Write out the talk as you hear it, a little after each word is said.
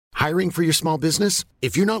Hiring for your small business?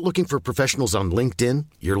 If you're not looking for professionals on LinkedIn,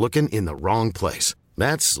 you're looking in the wrong place.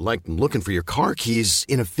 That's like looking for your car keys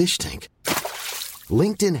in a fish tank.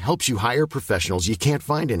 LinkedIn helps you hire professionals you can't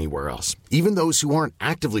find anywhere else, even those who aren't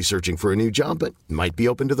actively searching for a new job but might be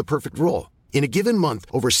open to the perfect role. In a given month,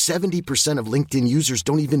 over 70% of LinkedIn users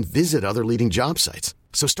don't even visit other leading job sites.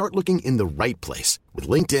 So start looking in the right place. With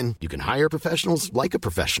LinkedIn, you can hire professionals like a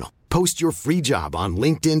professional. Post your free job on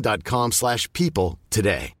linkedin.com/people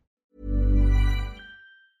today.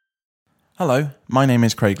 Hello, my name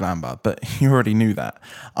is Craig Lambert, but you already knew that.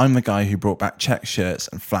 I'm the guy who brought back check shirts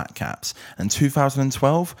and flat caps. In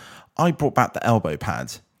 2012, I brought back the elbow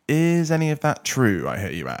pad. Is any of that true, I hear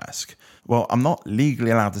you ask? Well, I'm not legally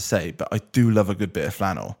allowed to say, but I do love a good bit of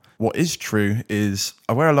flannel. What is true is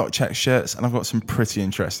I wear a lot of check shirts and I've got some pretty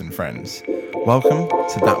interesting friends. Welcome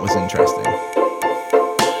to That Was Interesting.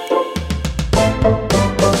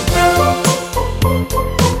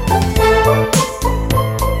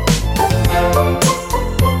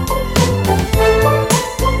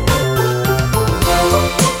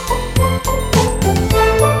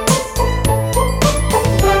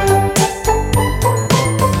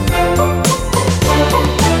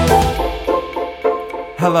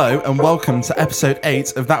 Hello and welcome to episode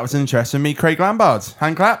 8 of That Was Interesting. Me, Craig Lambard.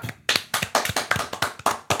 Hand clap.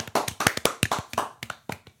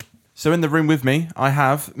 So in the room with me, I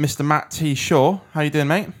have Mr. Matt T. Shaw. How you doing,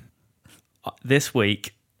 mate? This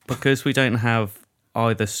week, because we don't have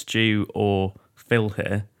either Stu or Phil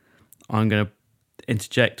here, I'm going to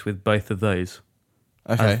interject with both of those.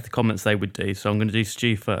 Okay. As the comments they would do. So I'm going to do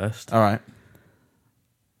Stu first. All right.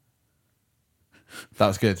 That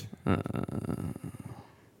was good.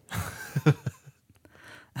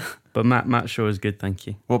 But Matt Shaw is good, thank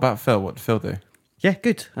you. What about Phil? What did Phil do? Yeah,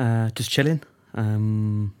 good. Just chilling.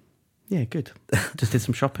 Yeah, good. Just did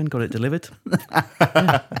some shopping, got it delivered.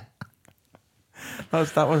 That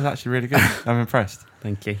was actually really good. I'm impressed.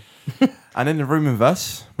 Thank you. And in the room with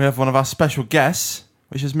us, we have one of our special guests,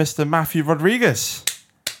 which is Mr. Matthew Rodriguez.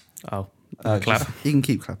 Oh, clap. You can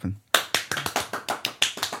keep clapping.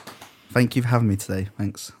 Thank you for having me today.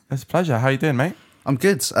 Thanks. It's a pleasure. How you doing, mate? I'm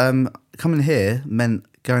good. Coming here meant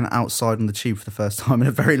going outside on the tube for the first time in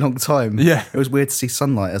a very long time. Yeah. It was weird to see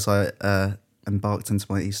sunlight as I embarked into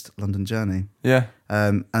my East London journey. Yeah.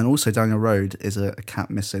 And also down your road is a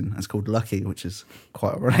cat missing. It's called Lucky, which is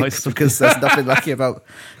quite ironic Nice. because there's nothing lucky about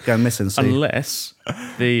going missing. So Unless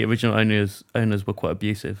the original owners were quite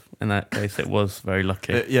abusive. In that case, it was very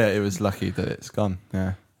lucky. It was lucky that it's gone.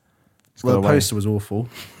 Yeah. It's well, gone the away. poster was awful.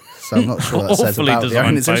 So I'm not sure what that says Awfully about the designed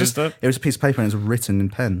owners. poster. It was a piece of paper and it was written in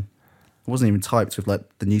pen. It wasn't even typed with like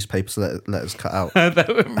the newspapers letters cut out. They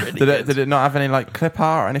were really Did it not have any like clip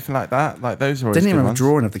art or anything like that? Like those are always Didn't even good have a ones.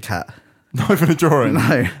 drawing of the cat. Not even a drawing.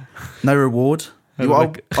 No reward.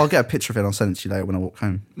 Oh, I'll get a picture of it and I'll send it to you later when I walk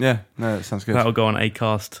home. Yeah, no, that sounds good. That'll go on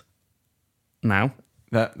Acast now.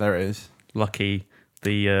 There it is. Lucky,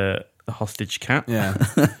 the hostage cat. Yeah.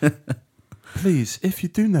 Please, if you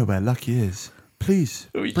do know where Lucky is, please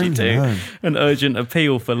We bring should him do home. an urgent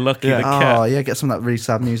appeal for Lucky Yeah. the cat. Oh, yeah, get some of that really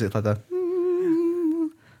sad music like that.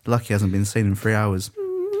 Lucky hasn't been seen in 3 hours.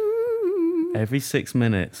 Every 6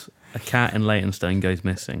 minutes, a cat in Leytonstone goes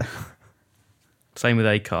missing. Same with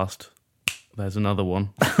Acast. There's another one.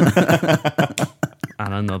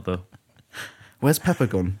 And another. Where's Pepper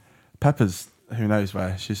gone? Pepper's, who knows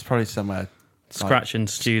where? She's probably somewhere. Scratching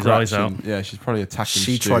Stu's eyes out. Yeah, she's probably attacking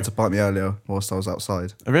She Stu. tried to bite me earlier whilst I was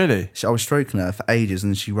outside. Oh, really? I was stroking her for ages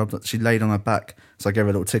and she laid on her back. So I gave her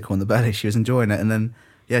a little tickle on the belly. She was enjoying it. And then,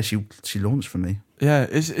 yeah, she launched for me. Yeah,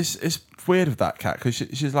 it's weird with that cat because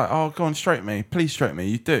she's like, oh, go on, stroke me, please stroke me.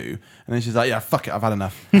 You do, and then she's like, yeah, fuck it, I've had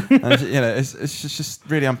enough. And it's just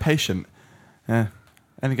really impatient. Yeah,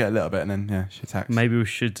 only get a little bit, and then yeah, she attacks. Maybe we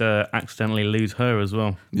should accidentally lose her as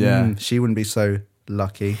well. Yeah, She wouldn't be so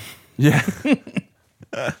lucky. yeah.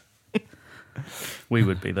 We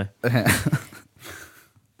would be there.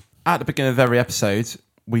 At the beginning of every episode,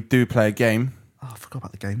 we do play a game. Oh, I forgot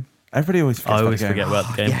about the game. Everybody always forgets I about always the game. forget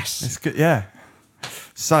about the game. Yes. It's good, yeah.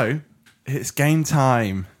 So it's game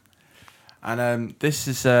time, and this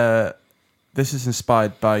is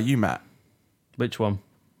inspired by you, Matt. Which one?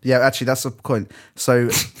 Yeah, actually, that's the point. So,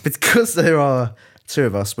 because there are two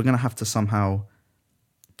of us, we're going to have to somehow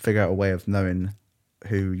figure out a way of knowing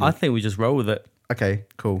who. I think we just roll with it. Okay,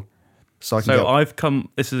 cool. So I can. So go... I've come.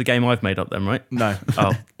 This is a game I've made up, then, right? No.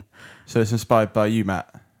 Oh, So it's inspired by you,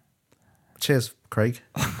 Matt. Cheers, Craig.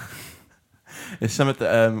 It's something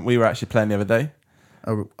that we were actually playing the other day.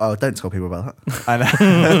 Oh, don't tell people about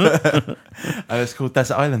that. And, and it's called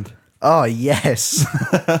Desert Island. Oh, yes.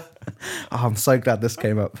 Oh, I'm so glad this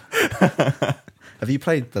came up. Have you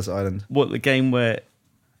played Desert Island? What, the game where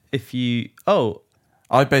if you... Oh,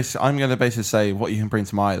 I'm going to basically say what you can bring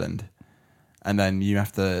to my island, and then you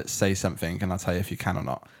have to say something, and I'll tell you if you can or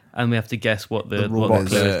not. and we have to guess what the rule what is.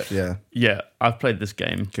 the clue is. Yeah, Yeah, I've played this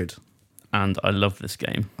game, good. and I love this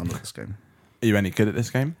game. I love this game. Are you any good at this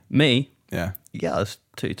game? Me? Yeah. Yeah, I was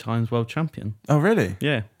 2 times world champion. Oh, really?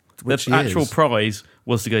 Yeah. Which The he actual is. prize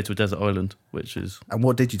was to go to a desert island, which is... And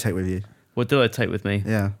what did you take with you? What did I take with me?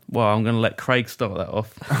 Yeah. Well, I'm going to let Craig start that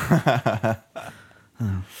off.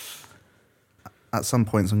 At some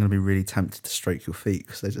points, I'm going to be really tempted to stroke your feet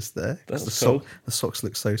because they're just there. 'Cause That's the, cool. the socks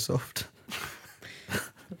look so soft.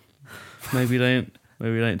 Maybe don't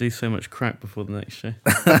do so much crack before the next show.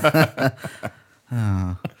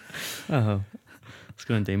 Ah. Oh, it's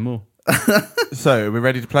going to do more. So, are we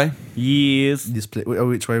ready to play? Years. You split. Oh,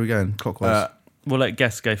 which way are we going? Clockwise. We'll let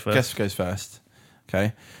guests go first. Guess goes first.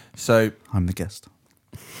 Okay. So, I'm the guest.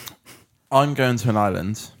 I'm going to an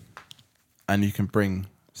island, and you can bring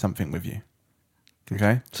something with you.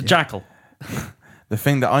 Okay? It's a jackal. The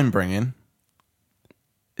thing that I'm bringing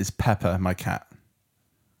is Pepper, my cat.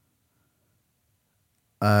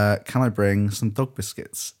 Can I bring some dog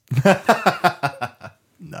biscuits?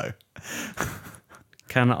 No.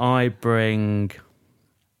 Can I bring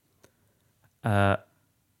a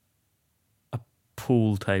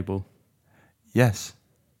pool table? Yes.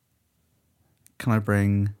 Can I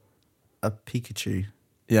bring a Pikachu?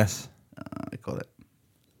 Yes. I got it.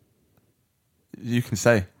 You can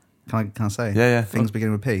say. Can I say? Yeah, yeah. Things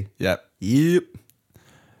beginning with P. Yep. Yep.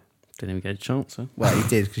 Didn't even get a chance, huh? Well, you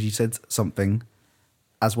did because you said something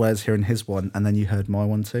as well as hearing his one, and then you heard my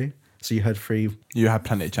one too. So you heard 3. You had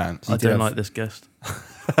plenty of chance. I did don't have- like this guest.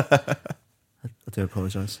 I do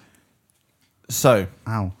apologise. So,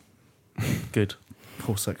 Ow. Good.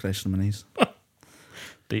 Poor circulation on my knees.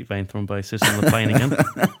 Deep vein thrombosis on the plane again.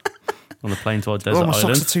 On the plane to our desert Oh, my socks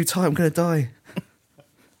island. are too tight. I'm going to die.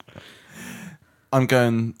 I'm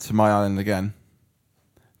going to my island again.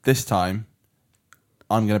 This time,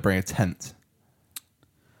 I'm going to bring a tent.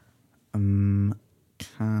 Can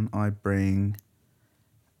I bring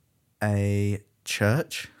a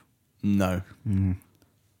church? No.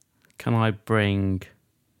 Can I bring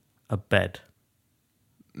a bed?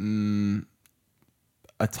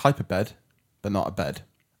 A type of bed, but not a bed.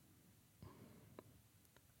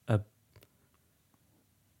 A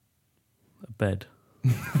bed.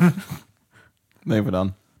 Moving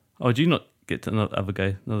on. Oh, do you not get to another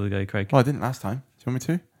go, Craig? Well, I didn't last time. Do you want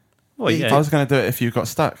me to? Well, yeah. I was going to do it if you got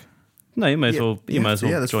stuck. No, you may as well. You may as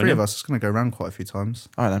well Yeah, there's join 3 in. of us. It's going to go around quite a few times.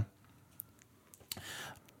 All right, then.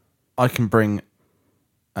 I can bring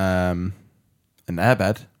an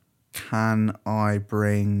airbed. Can I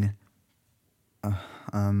bring a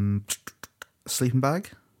sleeping bag?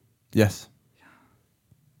 Yes.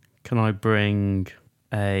 Can I bring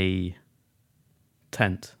a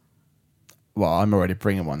tent? Well, I'm already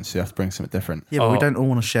bringing one, so you have to bring something different. Yeah, but we Oh. don't all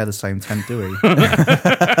want to share the same tent, do we?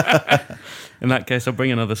 In that case, I'll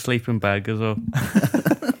bring another sleeping bag as well.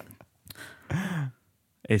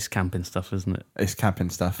 It's camping stuff, isn't it? It's camping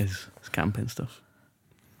stuff. Do It's camping stuff.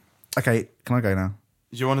 Okay, can I go now?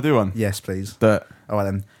 you want to do one? Yes, please. That All right,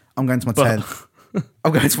 then. I'm going to my But- tent.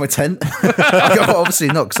 I'm going to my tent. Obviously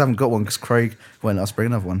not, because I haven't got one, because Craig won't let us bring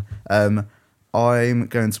another one. I'm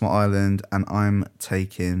going to my island, and I'm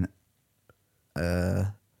taking a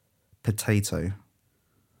potato.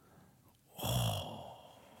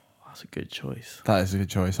 That's a good choice. that is a good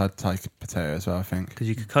choice. I'd take a potato as well, I think. Because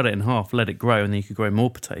you could cut it in half, let it grow, and then you could grow more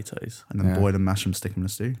potatoes. And then Yeah. boil and mash them, stick them in a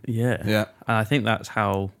stew. Yeah. Yeah. And I think that's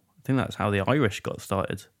how the Irish got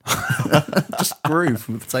started. Just grew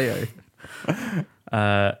from the potato.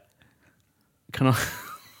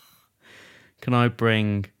 Can I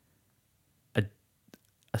bring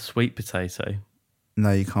a sweet potato?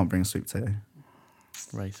 No, you can't bring a sweet potato.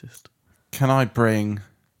 Racist. Can I bring?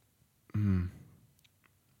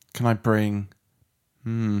 Can I bring?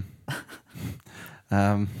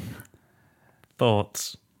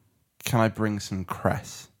 Thoughts? Can I bring some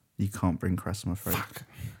cress? You can't bring cress, I'm afraid. Fuck.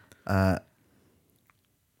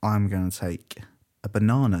 I'm going to take a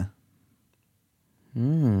banana.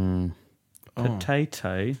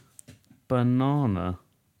 Potato, banana.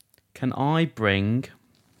 Can I bring?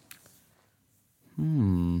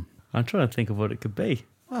 I'm trying to think of what it could be.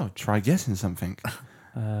 Well, try guessing something.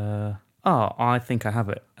 I think I have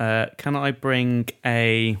it. Can I bring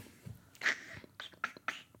a?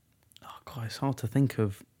 Oh God, it's hard to think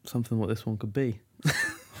of something what this one could be.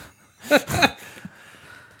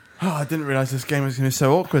 Oh, I didn't realise this game was going to be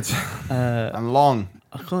so awkward and long.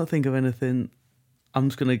 I can't think of anything. I'm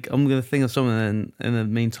gonna think of something in the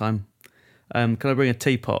meantime. Can I bring a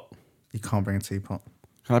teapot? You can't bring a teapot.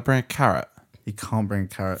 Can I bring a carrot? You can't bring a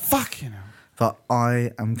carrot. Fuck, you know. But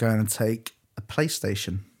I am going to take a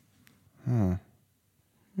PlayStation. Oh,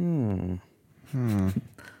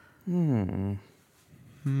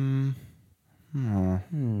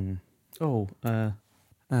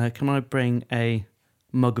 can I bring a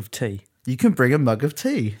mug of tea? You can bring a mug of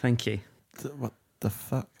tea. Thank you. What the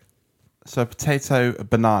fuck? So a potato, a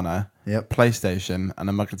banana, Yep. PlayStation, and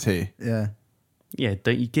a mug of tea. Yeah. Yeah,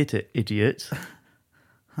 don't you get it, idiot?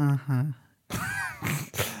 Can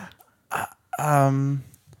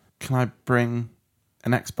I bring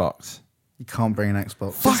an Xbox? You can't bring an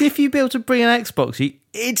Xbox. As if you'd be able to bring an Xbox, you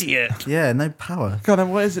idiot. Yeah, no power. God, then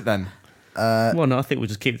what is it then? Well, no, I think we'll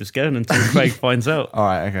just keep this going until Craig finds out. All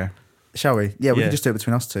right, okay. Shall we? Yeah, we Yeah. can just do it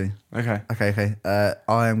between us two. Okay. Okay.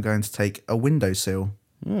 I am going to take a windowsill.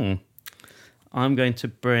 I'm going to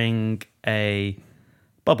bring a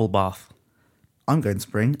bubble bath. I'm going to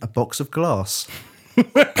bring a box of glass.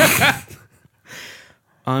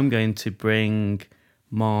 I'm going to bring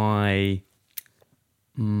my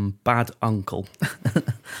bad uncle.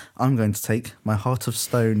 I'm going to take my heart of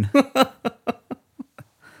stone.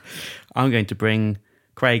 I'm going to bring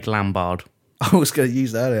Craig Lambard. I was going to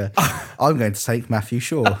use that earlier. I'm going to take Matthew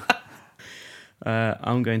Shaw.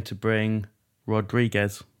 I'm going to bring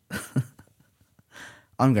Rodriguez.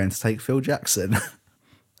 I'm going to take Phil Jackson.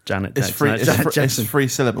 Janet It's Jackson. free. That's- It's Jackson. three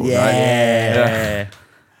syllables, right? Yeah.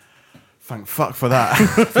 Thank fuck for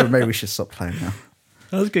that. Maybe we should stop playing now.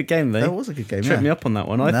 That was a good game, though. That was a good game. Tripped Yeah. me up on that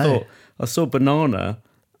one. I No. thought I saw banana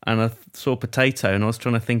and I saw potato, and I was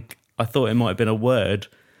trying to think. I thought it might have been a word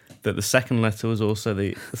that the second letter was also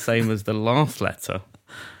the same as the last letter.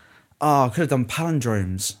 Oh, I could have done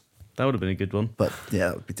palindromes. That would have been a good one. But yeah,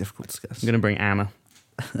 that would be difficult to guess. I'm going to bring Anna.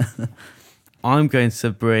 I'm going to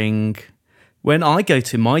bring. When I go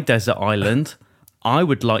to my desert island, I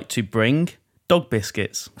would like to bring dog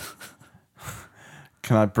biscuits.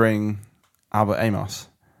 Can I bring Albert Amos?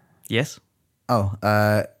 Yes. Oh,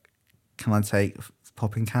 can I take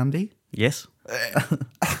popping candy? Yes.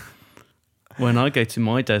 When I go to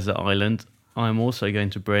my desert island, I'm also going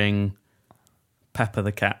to bring Pepper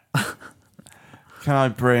the cat. Can I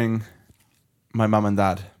bring my mum and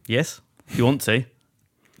dad? Yes, if you want to.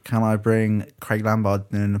 Can I bring Craig Lambard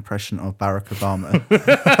in an impression of Barack Obama?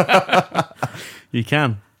 You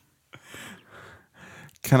can.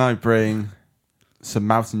 Can I bring some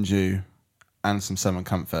Mountain Dew and some Southern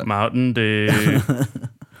Comfort? Mountain Dew.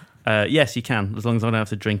 Yes, you can, as long as I don't have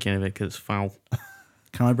to drink any of it because it's foul.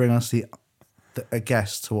 Can I bring us a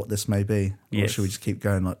guess to what this may be? Or Yes. should we just keep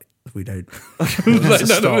going like we don't?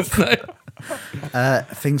 No.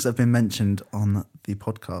 Things that have been mentioned on the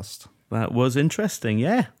podcast. That was interesting,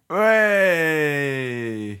 yeah.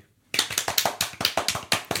 Hey!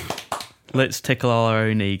 Let's tickle our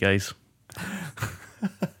own egos.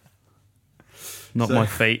 Not my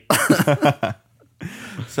feet.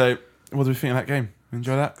 So, what do we think of that game?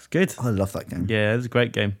 Enjoy that? It's good. I love that game. Yeah, it's a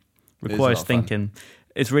great game. is a lot Requires of fun. thinking.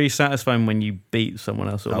 It's really satisfying when you beat someone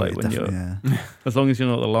else, or Oh, like yeah, when you're. definitely, As long as you're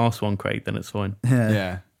not the last one, Craig, then it's fine. yeah.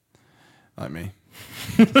 Yeah. Like me.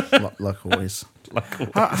 Like always.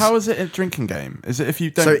 How is it a drinking game? Is it if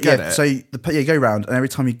you don't So get yeah, it? so you go round, and every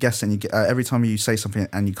time you guess it, and every time you say something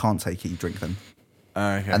and you can't take it, you drink them.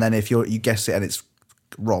 Okay. And then if you guess it and it's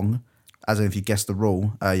wrong, as in if you guess the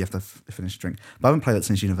rule, you have to finish the drink. But I haven't played that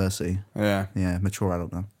since university. yeah. Yeah, mature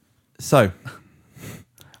adult now. So,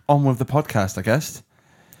 on with the podcast, I guess.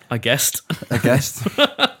 I guessed. I guess.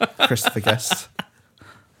 Christopher guessed.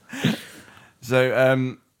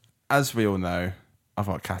 So, as we all know, I've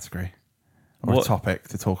got a category or What? a topic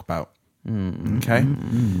to talk about. Okay.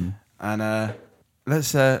 And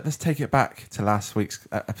let's take it back to last week's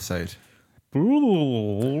episode.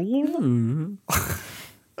 Remember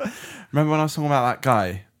when I was talking about that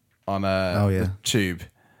guy on Oh, yeah. the tube,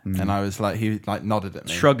 and I was like, he like nodded at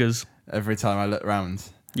me Shruggers. every time I looked around,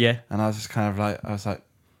 Yeah. and I was just kind of like,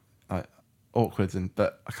 awkward,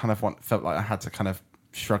 but I kind of felt like I had to kind of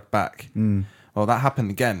shrug back. Well, that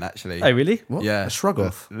happened again, actually. Oh, really? What? Yeah, A shrug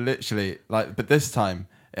off. Literally, like, but this time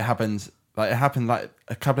it happened like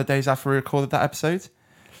a couple of days after we recorded that episode,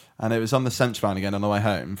 and it was on the Central line again on the way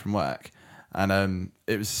home from work, and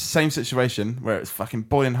it was the same situation where it was fucking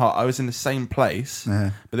boiling hot. I was in the same place, Yeah.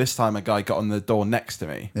 but this time a guy got on the door next to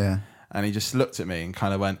me, Yeah. and he just looked at me and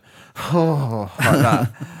kind of went, oh, like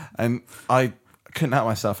that, and I couldn't help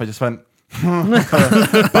myself. I just went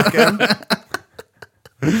back in.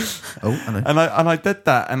 Oh, hello. And I did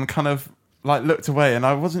that and kind of like looked away, and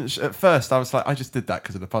I wasn't at first. I was like, I just did that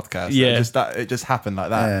because of the podcast. Yeah. It just happened like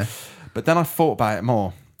that. Yeah. But then I thought about it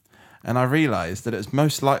more, and I realised that it's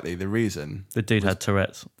most likely the reason. The dude had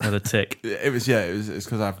Tourette's, had a tick. It was it's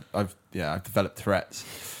because I've developed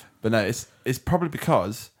Tourette's, but no, it's probably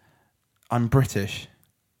because I'm British,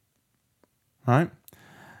 right?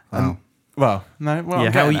 Wow. Well, no, well,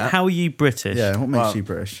 Yeah, I'm how are you British? Yeah, what makes Well- you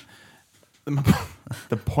British?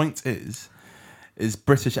 the point is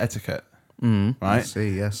British etiquette, Mm. right?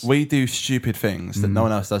 See, yes. We do stupid things that no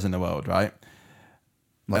one else does in the world, right?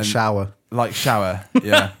 Like and- shower. Like shower,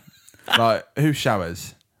 yeah. Like who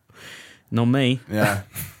showers? Not me. Yeah.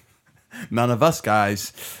 None of us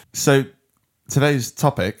guys. So today's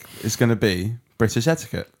topic is going to be British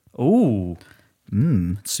etiquette. Ooh,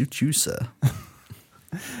 Suit you, sir.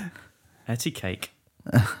 Etty cake.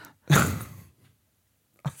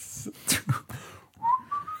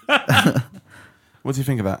 What do you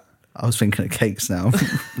think of that? I was thinking of cakes now.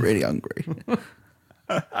 Really hungry.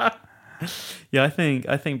 Yeah, I think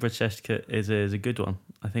British etiquette is a good one.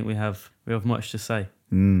 I think we have much to say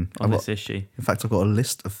I've on got- this issue. In fact, I've got a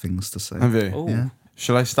list of things to say. Have you? Oh, Yeah.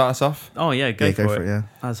 Shall I start us off? oh yeah, go for it. Yeah.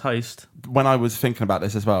 As host, When I was thinking about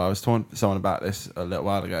this as well, I was talking to someone about this a little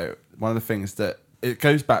while ago. One of the things that, it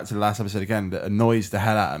goes back to the last episode again, that annoys the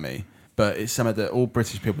hell out of me, but it's something that all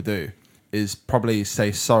British people do, is probably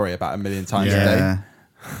say sorry about 1,000,000 times a day. Yeah.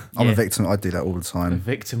 I'm Yeah. a victim. I do that all the a time.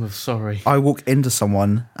 victim of sorry. I walk into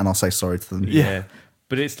someone and I'll say sorry to them. Yeah.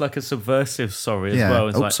 But it's like a subversive sorry as Yeah. well.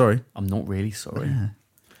 It's Oh, like, sorry. I'm not really sorry.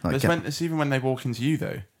 Like, It's, it's even when they walk into you,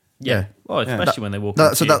 though. Yeah. Well, especially when they walk No,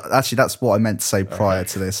 into so you. actually, that's what I meant to say prior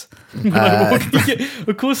to this.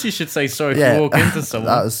 Of course you should say sorry if Yeah, you walk into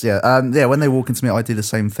someone. that was when they walk into me, I do the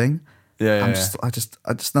same thing. Yeah, I just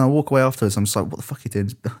then I walk away afterwards. I'm just like, what the fuck are you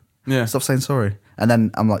doing? Yeah. Stop saying sorry. And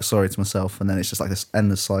then I'm like sorry to myself, and then it's just like this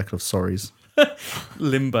endless cycle of sorries.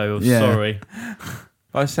 Limbo of Yeah. sorry.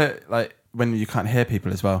 I said, like, when you can't hear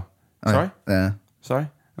people as well. Sorry? Yeah. Sorry?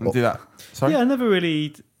 And do that. Sorry? Yeah, I never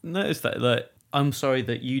really noticed that. Like, I'm sorry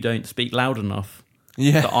that you don't speak loud enough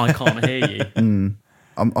Yeah. that I can't hear you.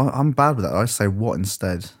 I'm bad with that. I say what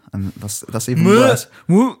instead, and that's even worse.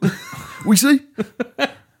 What? We see?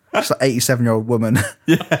 It's like 87-year-old woman.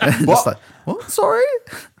 Yeah. Just like, what? Sorry?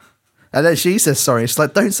 And then she says sorry. It's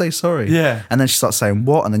like, don't say sorry. Yeah. And then she starts saying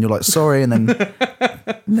what? And then you're like, sorry. And then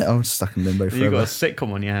no, I'm stuck in limbo You've forever. got a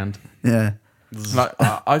sitcom on your hand. Yeah. Like,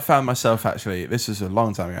 I found myself actually, this was a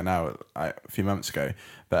long time ago now, a few months ago,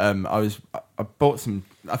 but I bought some,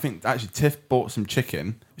 I think actually Tiff bought some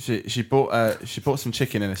chicken. She bought some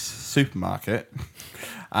chicken in a supermarket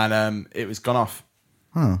and it was gone off.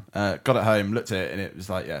 Huh. Got it home, looked at it, and it was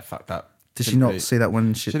like, yeah, fuck that. Did she Couldn't not really- see that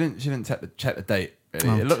when she... She didn't check the date. Really.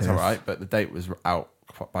 Oh, It looked Tiff. all right, but the date was out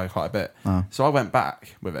by quite a bit. Oh. So I went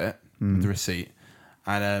back with it, with the receipt,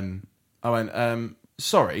 and I went,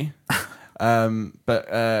 sorry, but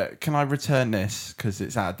can I return this because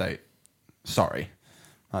it's out of date? Sorry,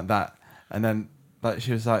 like that. And then like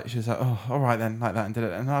she was like, oh, all right then, like that, and did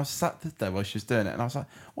it. And I was sat there while she was doing it, and I was like,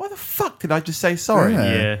 why the fuck did I just say sorry?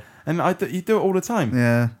 Yeah. Yeah. And you do it all the time.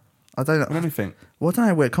 Yeah. I don't On know. anything. Well, I don't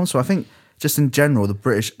know where it comes from. I think just in general, the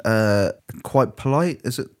British are quite polite.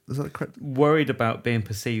 Is that correct? Worried about being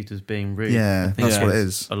perceived as being rude. Yeah, I think that's what it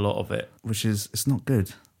is is. A lot of it. Which is, it's not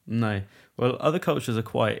good. No. Well, other cultures are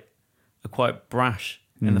quite brash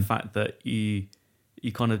in the fact that you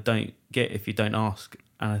kind of don't get if you don't ask.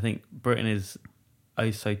 And I think Britain is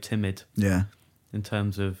so timid Yeah. in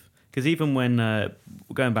terms of, because even when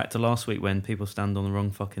going back to last week when people stand on the wrong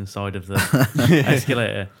fucking side of the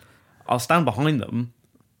escalator, I'll stand behind them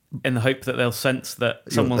in the hope that they'll sense that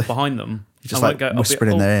someone's behind them. You just I won't like I'll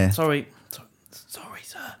whispering in their ear. Sorry,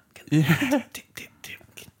 sir. Get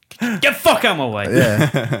the fuck out of my way.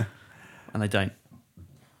 Yeah. And they don't.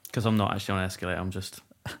 Because I'm not actually on an escalator, I'm just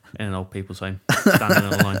in an old people's home, standing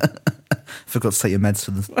in a line. Forgot to take your meds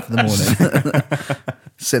for the morning.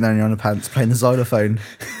 Sitting there in your underpants, playing the xylophone,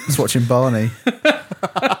 just watching Barney.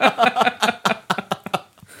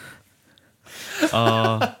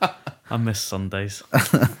 I miss Sundays.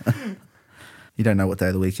 You don't know what day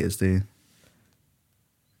of the week it is, do you?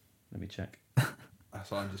 Let me check. That's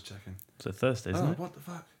what I'm just checking. So Thursday, isn't it? What the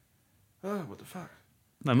fuck? Oh, what the fuck?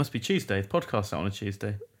 No, it must be Tuesday. The podcast's out on a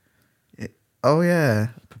Tuesday. Oh, yeah.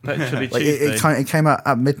 Perpetually Like Tuesday. it came out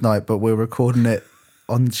at midnight, but we're recording it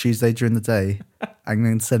on Tuesday during the day and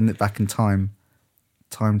then sending it back in time.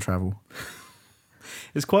 Time travel.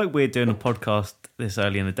 It's quite weird doing a podcast this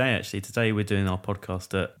early in the day, actually. Today we're doing our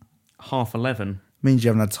podcast at 11:30. Means you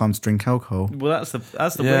haven't had time to drink alcohol. Well, that's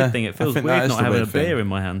the Yeah, weird thing. It I feels think that weird is not the having a weird thing. beer in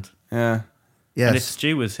my hand. Yeah. And if Yes.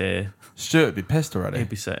 Stu was here, Stuart would be pissed already. he'd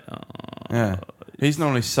be saying, oh. Yeah. He's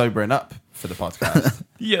normally sobering up for the podcast.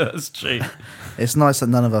 Yeah, that's true. It's nice that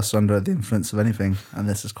none of us are under the influence of anything, and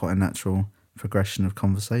this is quite a natural progression of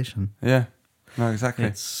conversation. Yeah. No, exactly.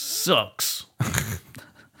 It sucks.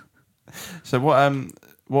 So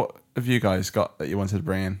what have you guys got that you wanted to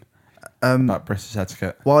bring in about British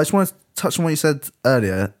etiquette? Well, I just want to touch on what you said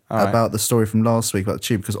earlier All right. about the story from last week about the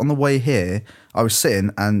tube, because on the way here, I was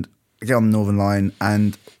sitting and I get on the Northern Line,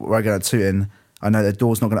 and where I get out Tooting, I know the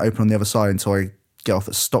door's not going to open on the other side until I get off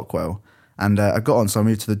at Stockwell. And I got on, so I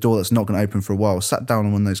moved to the door that's not going to open for a while, sat down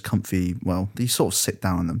on one of those comfy, well, you sort of sit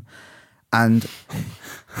down on them. And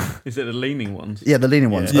Is it the leaning ones? yeah, the leaning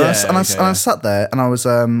ones. Yeah. And I Yeah, I sat there and I was,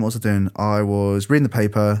 what was I doing? I was reading the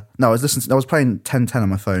paper. No, I was playing 1010 on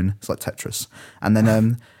my phone. It's like Tetris. And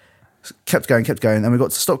then kept going. And we got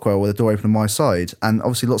to Stockwell where the door opened on my side. And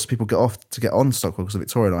obviously lots of people get off to get on Stockwell because of the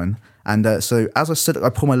Victoria line. And so as I stood, I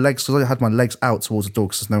pulled my legs, because I had my legs out towards the door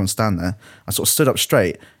because there's no one standing there. I sort of stood up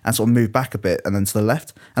straight and sort of moved back a bit and then to the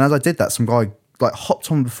left. And as I did that, some guy like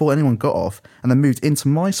hopped on before anyone got off and then moved into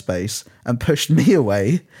my space and pushed me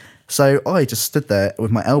away. So I just stood there with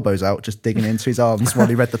my elbows out, just digging into his arms while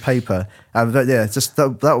he read the paper. But yeah, just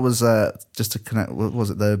that was just to connect. What was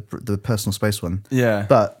it, the personal space one? Yeah.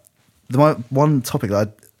 But the one topic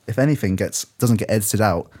that, if anything, doesn't get edited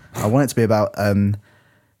out, I want it to be about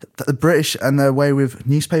the British and their way with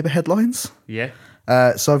newspaper headlines. Yeah.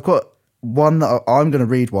 So I've got one that I'm going to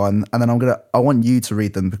read one, and then I want you to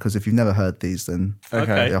read them, because if you've never heard these, then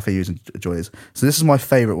Okay. I think you enjoy these. So this is my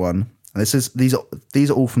favourite one. And these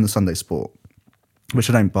are all from the Sunday Sport, which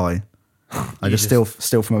I don't buy. I just steal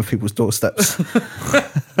from other people's doorsteps.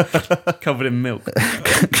 Covered in milk.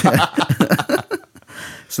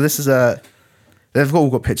 So this is they've all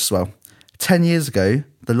got pictures as well. 10 years ago,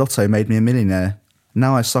 the lotto made me a millionaire.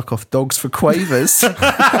 Now I suck off dogs for quavers.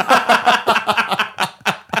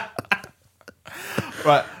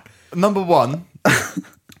 Right. Number one.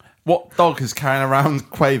 What dog is carrying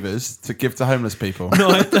around quavers to give to homeless people? No,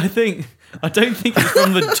 I don't think it's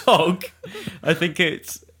from the dog. I think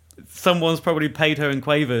it's someone's probably paid her in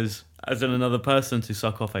quavers, as in another person, to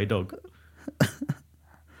suck off a dog.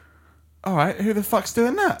 All right. Who the fuck's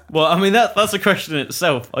doing that? Well, I mean that's a question in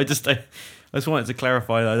itself. I just wanted to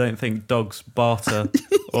clarify that I don't think dogs barter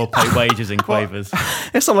or pay wages in quavers.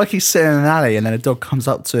 It's not like he's sitting in an alley and then a dog comes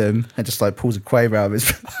up to him and just like pulls a quaver out of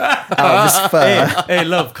his fur. Hey,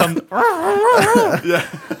 love, come. I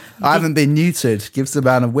haven't been neutered. Gives the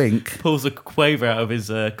man a wink. Pulls a quaver out of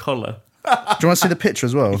his collar. Do you want to see the picture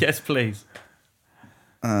as well? Yes, please.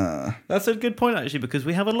 That's a good point, actually, because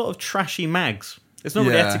we have a lot of trashy mags. It's not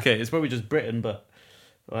really Yeah. etiquette. It's probably just Britain, but...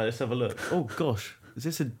 All right, let's have a look. Oh, gosh. Is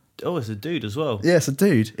this a... Oh, it's a dude as well. Yeah, it's a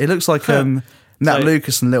dude. It looks like Nat So-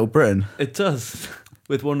 Lucas and Little Britain. It does.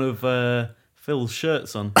 With one of Phil's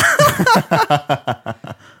shirts on.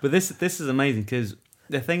 But this is amazing, because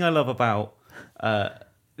the thing I love about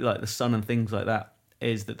like the Sun and things like that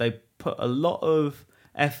is that they put a lot of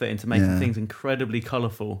effort into making things incredibly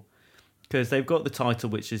colourful, because they've got the title,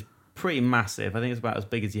 which is pretty massive. I think it's about as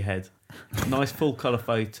big as your head. Nice full colour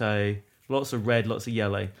photo, lots of red, lots of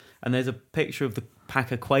yellow, and there's a picture of the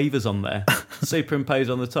pack of quavers on there, superimposed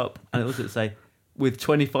on the top, and it looks at say, with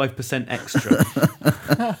 25% extra.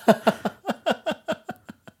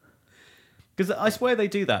 Because I swear they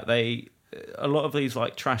do that. A lot of these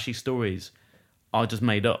like trashy stories are just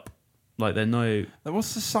made up. Like they're no...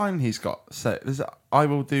 What's the sign he's got? Say, I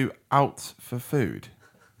will do out for food.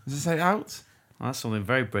 Does it say out? Oh, that's something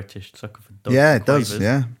very British. Sucker for dogs. Yeah, and it does. quavers.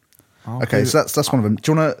 Yeah. I'll Okay, do- so that's one of them.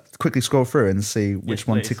 Do you want to quickly scroll through and see which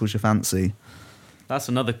one please. tickles your fancy? That's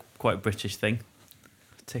another quite British thing.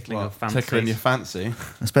 Tickling Well, your fancy. tickling your fancy.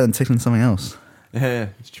 It's better than tickling something else. Yeah,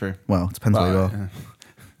 it's true. Well, it depends where you are yeah.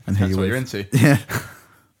 and who That's you're what you're with. into. Yeah.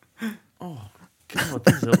 God,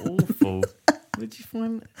 these are awful. Where did you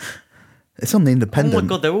find... It's on the Oh Independent. my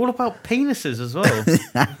God, they're all about penises as well.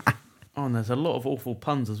 Oh, and there's a lot of awful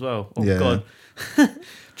puns as well. Oh, Yeah. God.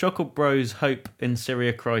 Chocolate Bros hope in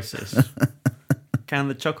Syria crisis. Can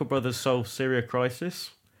the Chocolate Brothers solve Syria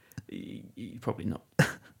crisis? Probably not.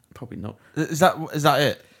 Probably not. Is that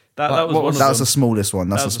it? That Like, was what one was- of That them. was the smallest one.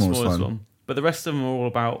 That's That the was smallest one. But the rest of them are all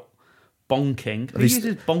about bonking. Who least-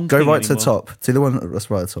 uses bonking Go right to the anymore? top. To the one that's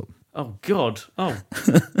right at the top. Oh, God. Oh,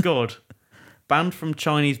 God. Banned from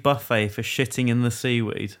Chinese buffet for shitting in the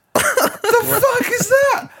seaweed. The fuck is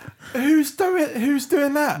that? Who's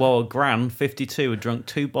doing that? Well, a Gran, 52, had drunk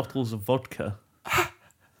 2 bottles of vodka.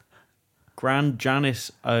 Gran Janice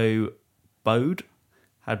O. Bode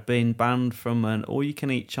had been banned from an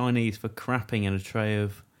all-you-can-eat Chinese for crapping in a tray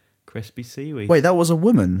of crispy seaweed. Wait, that was a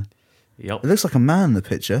woman. Yup. It looks like a man in the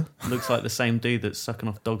picture. Looks like the same dude that's sucking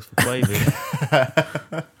off dogs for Quavers.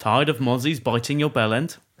 Tired of mozzies biting your bell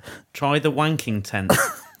end? Try the wanking tent.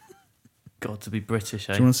 God, to be British,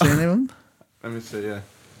 eh? Do you want to see anyone? Let me see. Yeah.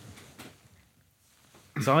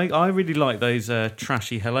 So I really like those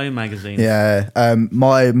trashy Hello magazines. Yeah.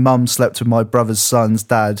 My mum slept with my brother's son's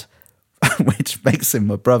dad, which makes him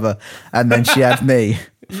my brother, and then she had me.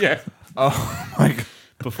 Yeah. Oh my god.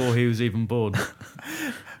 Before he was even born.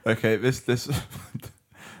 Okay, this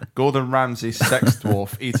Gordon Ramsay sex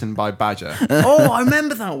dwarf eaten by badger. Oh, I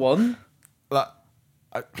remember that one. Like,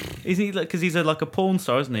 Is he because he's like a porn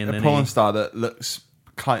star, isn't he? And a then porn star that looks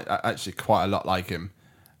actually quite a lot like him,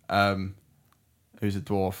 who's a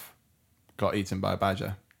dwarf, got eaten by a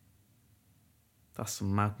badger. That's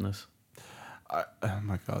some madness. Oh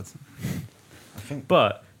my god!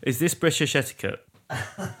 But is this British etiquette?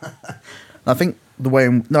 I think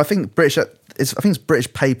I think it's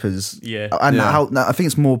British papers. Yeah. And Yeah. I think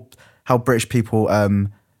it's more how British people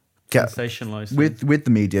get Sensationalised with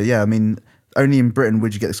the media. Yeah, I mean, only in Britain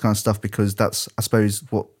would you get this kind of stuff because that's, I suppose,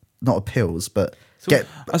 what not appeals, but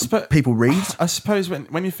people read. I suppose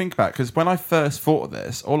when you think about it, because when I first thought of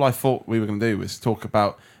this, all I thought we were going to do was talk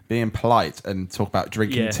about being polite and talk about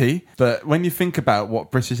drinking tea. But when you think about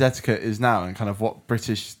what British etiquette is now and kind of what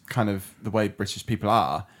British kind of the way British people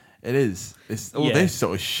are, it's all this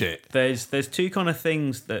sort of shit. There's two kind of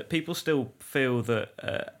things that people still feel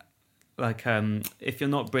that if you're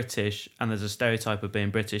not British and there's a stereotype of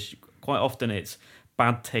being British, quite often it's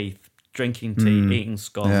bad teeth, drinking tea, eating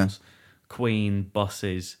scones, Queen,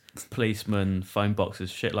 buses, policemen, phone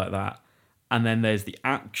boxes, shit like that. And then there's the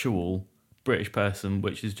actual British person,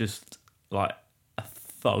 which is just like a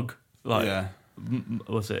thug. Like,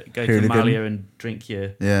 what's it? Go to Malia and drink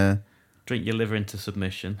your liver into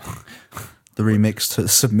submission. The remix to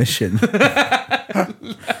Submission.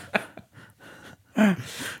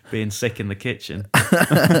 Being sick in the kitchen.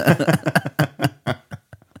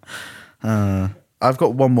 I've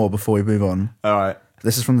got one more before we move on. All right.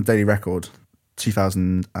 This is from the Daily Record,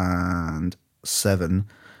 2007.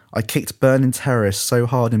 I kicked burning terrorists so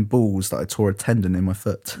hard in balls that I tore a tendon in my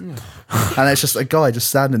foot. And it's just a guy just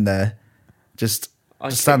standing there, just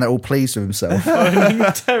standing there all pleased with himself. Burning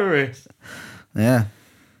terrorist. Yeah.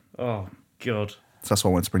 Oh, God. So that's what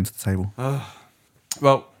I wanted to bring to the table.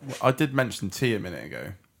 Well, I did mention tea a minute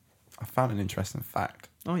ago. I found an interesting fact.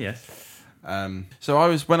 Oh, yes.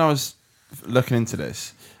 So when I was looking into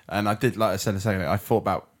this, and I did, like I said a second ago, I thought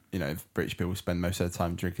about, if British people spend most of the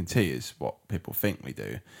time drinking tea is what people think we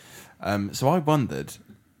do. So I wondered,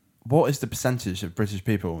 what is the percentage of British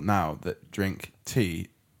people now that drink tea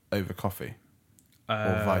over coffee?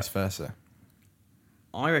 Or vice versa?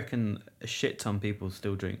 I reckon a shit ton of people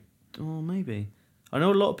still drink. Oh, maybe. I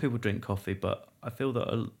know a lot of people drink coffee, but I feel that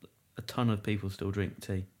a ton of people still drink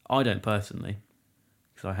tea. I don't personally,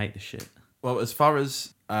 because I hate the shit. Well, as far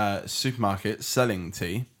as supermarkets selling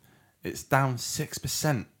tea, it's down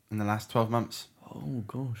 6% in the last 12 months. Oh,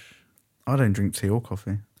 gosh. I don't drink tea or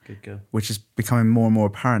coffee. Good girl. Which is becoming more and more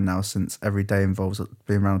apparent now since every day involves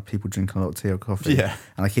being around people drinking a lot of tea or coffee. Yeah.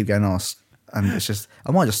 And I keep getting asked. And it's just,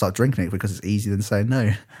 I might just start drinking it because it's easier than saying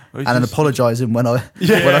no. Well, and then apologising when I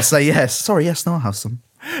say yes. Sorry, yes, no, I'll have some.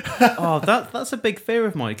 Oh, that's a big fear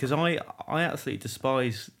of mine because I absolutely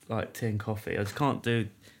despise like tea and coffee. I just can't do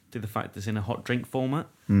the fact that it's in a hot drink format.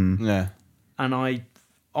 Yeah. And I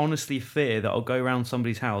honestly fear that I'll go around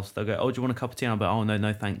somebody's house, they'll go, oh, do you want a cup of tea? And I'll be, oh,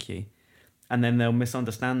 no, thank you. And then they'll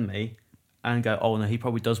misunderstand me and go, oh, no, he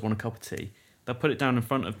probably does want a cup of tea. They'll put it down in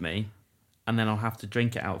front of me and then I'll have to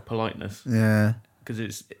drink it out of politeness. Yeah. Because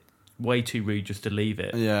it's way too rude just to leave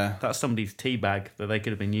it. Yeah. That's somebody's tea bag that they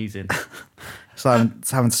could have been using. It's like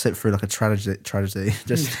having to sit through like a tragedy.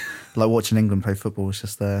 Just like watching England play football. It's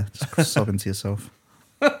just there, just sobbing to yourself.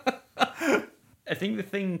 I think the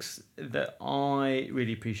things that I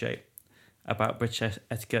really appreciate about British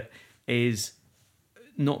etiquette is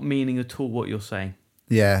not meaning at all what you're saying.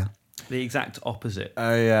 Yeah. The exact opposite.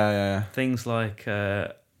 Oh, yeah. Things like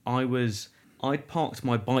I'd parked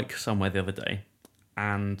my bike somewhere the other day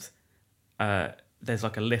and there's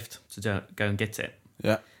like a lift to go and get it.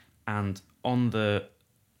 Yeah. And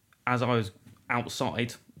as I was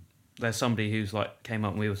outside, there's somebody who's like came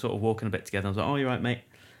up and we were sort of walking a bit together. I was like, oh, you're right, mate.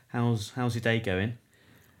 How's your day going?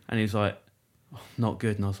 And he was like, oh, not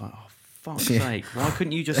good. And I was like, oh, fuck's sake. Why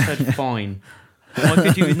couldn't you just said fine? Why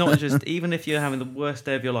could you not just, even if you're having the worst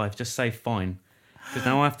day of your life, just say fine? Because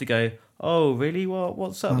now I have to go, oh, really?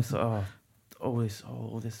 What's up? It's like, all this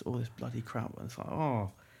bloody crap. And it's like,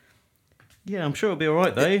 oh. Yeah, I'm sure it'll be all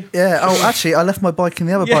right though. Yeah. Oh, actually, I left my bike in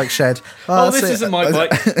the other bike shed. Oh, that's this it. isn't my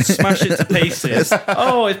bike. Smash it to pieces.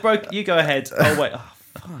 Oh, it's broke. You go ahead. Oh wait.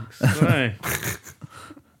 Oh, fuck. No.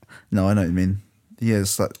 No, I know what you mean. Yeah,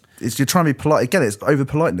 it's like you're trying to be polite. Again, it's over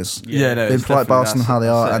politeness. Yeah, no, Being it's polite by definitely- asking them how they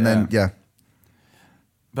are, that's it, and then yeah.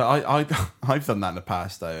 But I've done that in the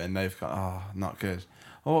past though, and they've gone, oh, not good.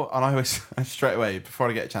 Oh, and I always straight away before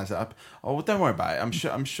I get a chance, oh, well, don't worry about it.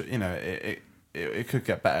 I'm sure, you know, it could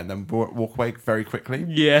get better, and then walk away very quickly.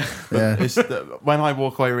 Yeah. Yeah. When I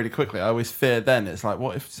walk away really quickly, I always fear. Then it's like,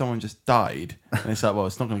 what if someone just died? And it's like, well,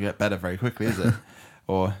 it's not going to get better very quickly, is it?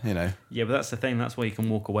 Or you know. Yeah, but that's the thing. That's why you can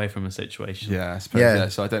walk away from a situation. Yeah, I suppose. Yeah. Yeah.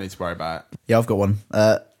 So I don't need to worry about it. Yeah, I've got one.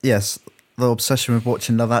 Yes, the obsession with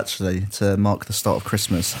watching Love Actually to mark the start of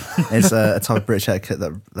Christmas is a type of British etiquette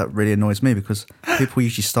that really annoys me, because people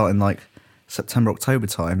usually start in like September, October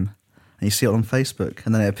time, and you see it on Facebook,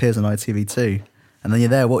 and then it appears on ITV2, and then you're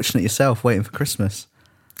there watching it yourself, waiting for Christmas.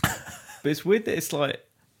 But it's weird that it's like,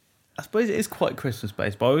 I suppose it is quite Christmas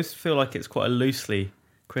based, but I always feel like it's quite a loosely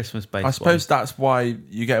Christmas based. I suppose that's why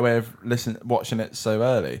you get away with watching it so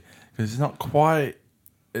early, because it's not quite.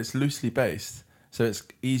 It's loosely based, so it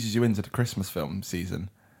eases you into the Christmas film season.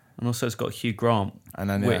 And also it's got Hugh Grant, And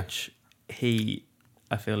then, yeah. which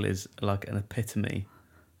I feel is like an epitome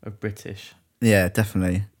of British Yeah,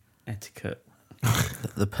 definitely. etiquette.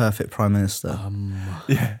 The perfect Prime Minister.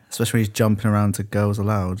 Yeah. Especially when he's jumping around to Girls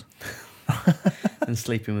Aloud. And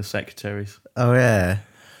sleeping with secretaries. Oh, yeah.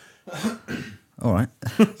 All right.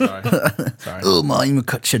 Sorry. Oh, my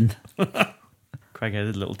McCutcheon. Craig had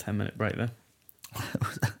a little 10-minute break there.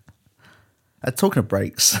 Talking of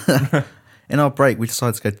breaks, in our break, we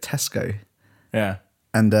decided to go to Tesco. Yeah.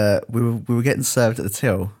 And we were getting served at the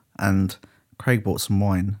till, and Craig bought some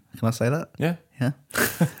wine. Can I say that? Yeah. Yeah.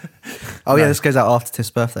 Oh yeah, this goes out after Tiff's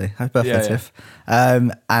birthday. Happy birthday, Yeah, yeah. Tiff.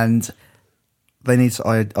 And they need to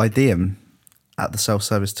ID him at the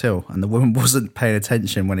self-service till, and the woman wasn't paying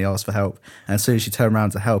attention when he asked for help. And as soon as she turned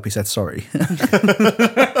around to help, he said sorry.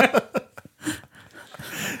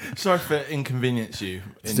 Sorry for inconvenience you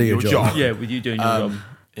in do your your job. job. Yeah, with you doing your job.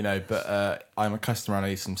 You know, but I'm a customer and I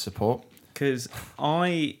need some support. Because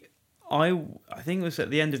I think it was at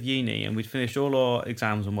the end of uni, and we'd finished all our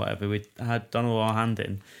exams and whatever. We'd had done all our hand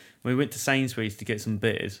in. We went to Sainsbury's to get some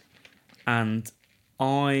beers, and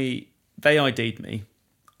they ID'd me.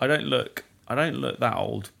 I don't look that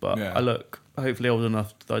old, but Yeah. I look hopefully old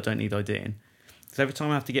enough that I don't need IDing. Because every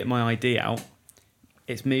time I have to get my ID out,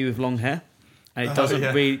 it's me with long hair, and it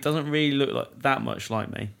doesn't really look like that much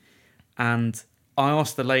like me. And I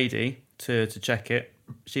asked the lady to check it.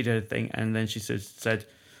 She did a thing, and then she said,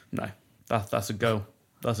 "No, that's a girl.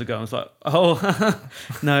 That's a girl." I was like, "Oh,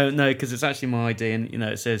 no, because it's actually my ID, and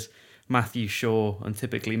it says Matthew Shaw, and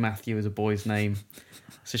typically Matthew is a boy's name.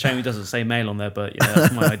 It's a shame it doesn't say male on there, but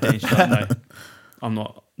that's my ID." And she's like, "No, I'm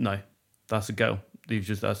not. No, that's a girl.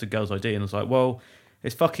 That's a girl's ID." And I was like, "Well,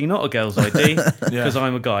 it's fucking not a girl's ID because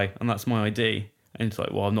I'm a guy, and that's my ID." And it's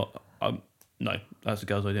like, "Well, I'm not. No, that's a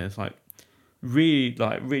girl's ID." And it's like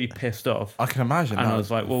really pissed off. I can imagine. And that I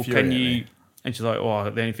was like, well, can infuriate you... me. And she's like, well,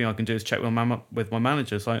 the only thing I can do is check with my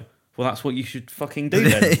manager. It's like, well, that's what you should fucking do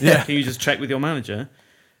then. Yeah. Can you just check with your manager?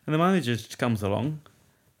 And the manager just comes along,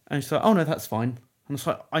 and she's like, oh, no, that's fine. And it's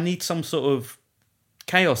like, I need some sort of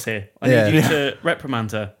chaos here. I need you to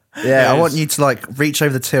reprimand her. Yeah, I want you to like reach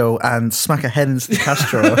over the till and smack her head into the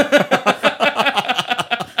cash drawer.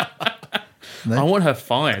 I want her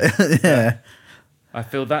fired. Yeah. I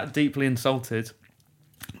feel that deeply insulted,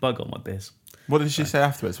 but I got my beers. What did she say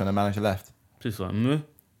afterwards when the manager left? Just like, And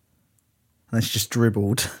then she just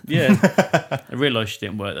dribbled. yeah. I realised she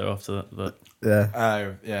didn't work there after that, but... Yeah.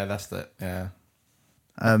 Oh, yeah, that's it. Yeah.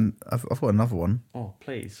 I've got another one. Oh,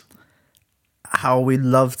 please. How we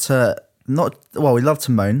love to we love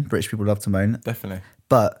to moan. British people love to moan, Definitely.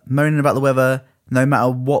 but moaning about the weather no matter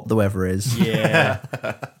what the weather is. Yeah.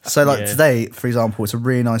 So like Yeah. today, for example, it's a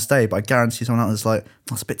really nice day, but I guarantee someone else is like,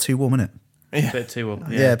 that's a bit too warm, isn't it? A bit too warm.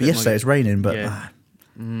 Yeah, a but bit yesterday more- it's raining, but Yeah.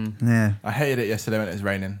 yeah. I hated it yesterday when it was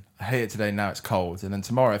raining. I hate it today now it's cold. And then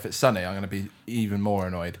tomorrow, if it's sunny, I'm going to be even more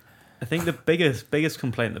annoyed. I think the biggest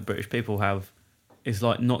complaint that British people have is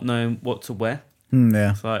like not knowing what to wear.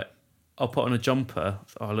 Yeah. It's like, I'll put on a jumper.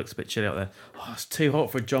 Oh, it looks a bit chilly out there. Oh, it's too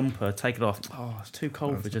hot for a jumper. Take it off. Oh, it's too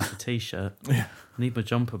cold for just a t-shirt. Yeah. I need my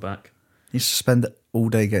jumper back. You used to spend all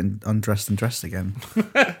day getting undressed and dressed again.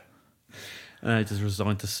 Just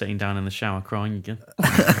resigned to sitting down in the shower crying again.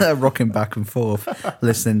 Rocking back and forth,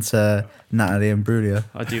 listening to Natalie and Brulia.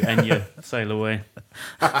 I do Enya, Sail Away.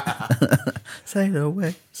 Sail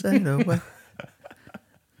away, sail away.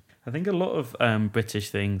 I think a lot of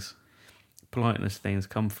British things politeness things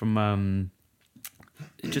come from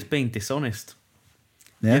just being dishonest.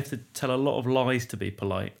 You Yeah. have to tell a lot of lies to be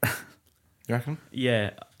polite. You reckon?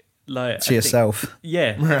 Yeah, like To yourself.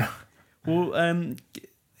 Yeah. Well,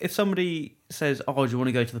 if somebody says, "Oh, do you want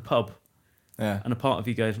to go to the pub?" Yeah. and a part of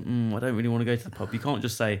you goes, "I don't really want to go to the pub," you can't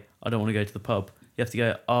just say, "I don't want to go to the pub." You have to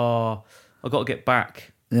go, "Oh, I've got to get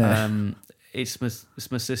back. Yeah. It's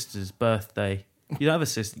my sister's birthday." You don't have a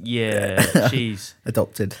sister? Yeah, she's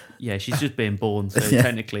Adopted. just being born, so Yeah.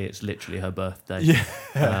 technically it's literally her birthday.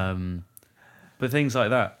 Yeah. But things like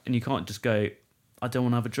that, and you can't just go, "I don't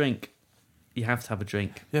want to have a drink." You have to have a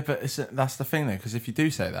drink. Yeah, but that's the thing though, because if you do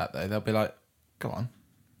say that though, they'll be like, "Go on."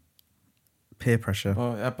 Peer pressure.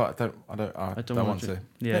 Well, yeah, but I don't want to.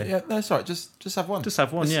 Yeah. No, it's all right. Just have one. Just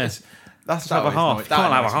have one, That's Just have a half. You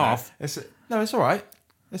can't have a half. No, it's all right.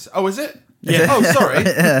 Is it? Yeah. Oh, sorry.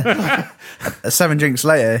 7 drinks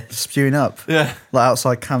later, spewing up. Yeah. Like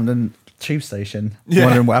outside Camden tube station. Yeah.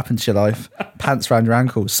 Wondering what happened to your life. Pants round your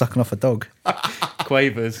ankles, sucking off a dog.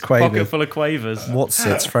 Quavers. Quavers. Pocket full of quavers. What's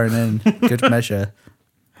it's thrown in. Good measure.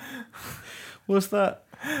 Was that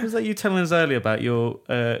you telling us earlier about your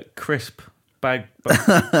crisp bag of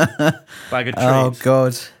treats? Oh,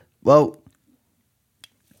 God. Well,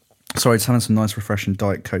 sorry, just having some nice, refreshing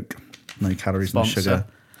Diet Coke. No calories, Sponsor. no sugar.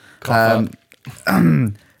 Cough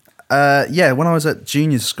up. Yeah, when I was at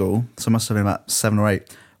junior school, so I must have been about 7 or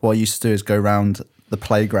 8, what I used to do is go round the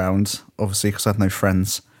playground, obviously, because I had no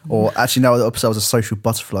friends. Or actually, no, the opposite, I was a social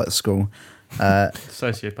butterfly at school.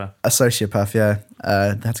 Sociopath. A sociopath, yeah.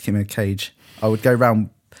 They had to keep me in a cage. I would go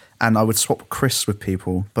round and I would swap crisps with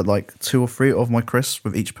people, but like 2 or 3 of my crisps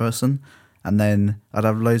with each person. And then I'd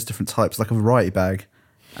have loads of different types, like a variety bag.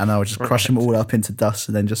 And I would just crush them all up into dust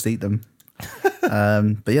and then just eat them.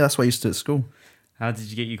 But yeah, that's what I used to do at school. How did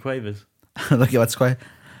you get your quavers? Look, that's quite.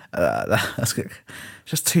 That's good.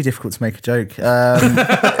 It's just too difficult to make a joke.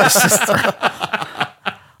 It's just,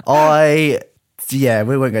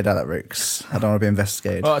 we won't go down that route 'cause I don't want to be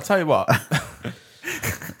investigated. Well, I'll tell you what.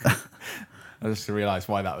 I just realised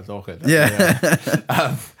why that was awkward.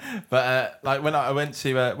 Yeah. But like when I went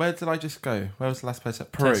to where did I just go? Where was the last place?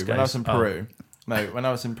 Peru. Tesco's. When I was in Peru. No, when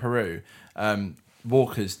I was in Peru,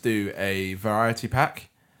 Walkers do a variety pack,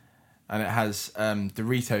 and it has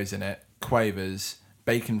Doritos in it, Quavers,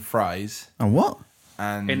 bacon fries, And what?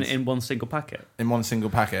 and In one single packet. in one single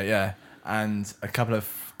packet, yeah, and a couple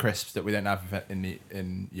of crisps that we don't have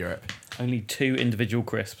in Europe. Only 2 individual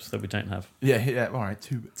crisps that we don't have. Yeah. All right,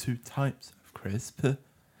 two types of crisp,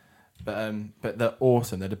 but they're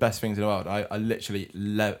awesome. They're the best things in the world. I literally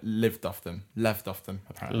lived off them.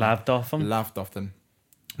 Apparently. Laved off them. Laughed off them.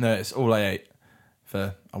 No, it's all I ate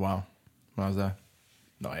for a while when I was there.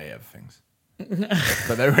 Not I ate other things,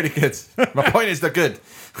 but they're really good. My point is they're good.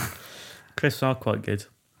 Crisps are quite good.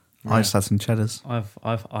 I just had some cheddars. I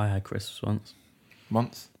had crisps once.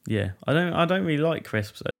 Months. Yeah, I don't really like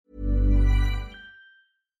crisps.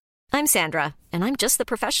 I'm Sandra, and I'm just the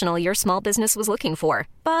professional your small business was looking for.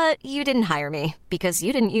 But you didn't hire me because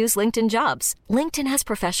you didn't use LinkedIn Jobs. LinkedIn has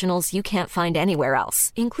professionals you can't find anywhere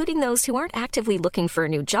else, including those who aren't actively looking for a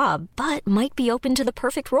new job, but might be open to the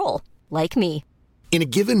perfect role, like me. In a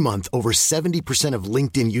given month, over 70% of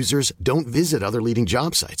LinkedIn users don't visit other leading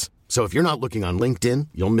job sites. So if you're not looking on LinkedIn,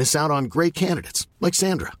 you'll miss out on great candidates like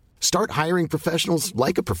Sandra. Start hiring professionals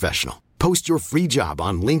like a professional. Post your free job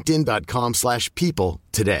on linkedin.com/people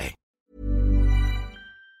today.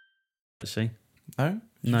 See? No,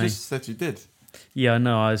 you No. just said you did. Yeah, I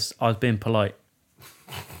know. I was being polite.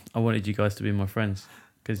 I wanted you guys to be my friends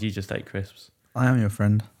because you just ate crisps, I am your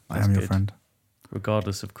friend. I That's am your good. friend.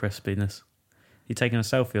 regardless of crispiness. You taking a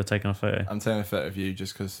selfie or taking a photo? I'm taking a photo of you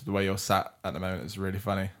just because the way you're sat at the moment is really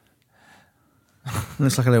funny.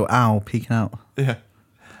 Looks like a little owl peeking out. Yeah.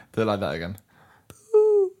 Do it like that again.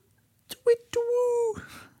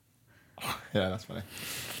 Yeah, that's funny.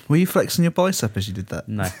 Were you flexing your bicep as you did that?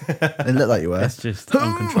 No, It looked like you were. it's just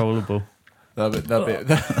uncontrollable. There'll be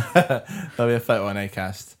a photo on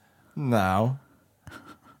Acast now.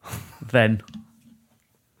 Then,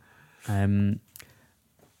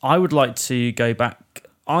 I would like to go back.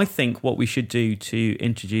 I think what we should do to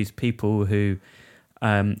introduce people who,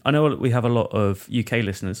 I know we have a lot of UK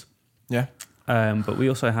listeners, Yeah, but we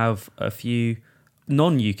also have a few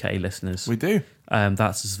non-UK listeners. we do.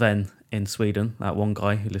 That's Sven in Sweden, that one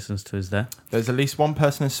guy who listens to us there. There's at least one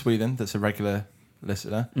person in Sweden that's a regular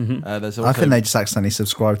listener. There's also, I think they just accidentally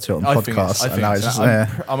subscribed to it on podcasts. and now it's just,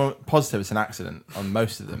 I'm positive it's an accident on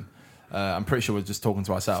most of them. I'm pretty sure we're just talking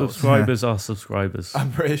to ourselves. Subscribers are subscribers,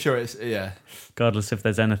 I'm pretty sure it's, yeah. regardless if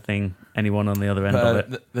there's anyone on the other end But,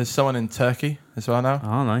 of it. there's someone in Turkey as well now.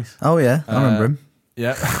 Oh, nice. oh, yeah. I remember him.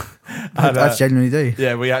 Yeah. I genuinely do.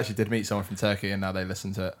 Yeah, we actually did meet someone from Turkey, and now they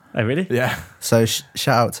listen to it. Oh, really? Yeah, So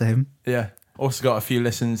shout out to him. yeah. Also got a few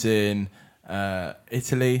listens in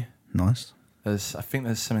Italy. Nice. I think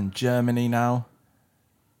there's some in Germany now.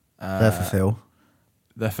 There for Phil.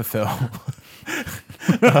 They're for Phil.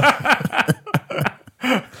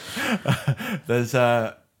 There's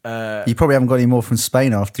You probably haven't got any more from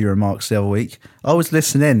Spain after your remarks the other week. I was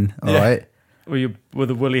listening. All right. Well, you're with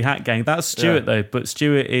the Woolly Hat Gang. That's Stuart though, but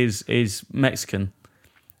Stuart is Mexican,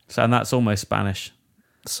 so and that's almost Spanish,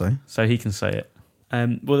 So so he can say it.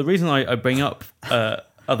 Well, the reason I bring up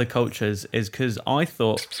other cultures is because I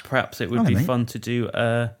thought perhaps it would Hello, be mate. fun to do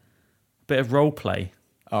a bit of role play.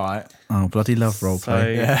 all right. oh, bloody love So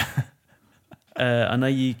roleplay. Yeah. I know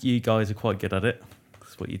you guys are quite good at it.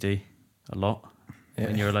 That's what you do a lot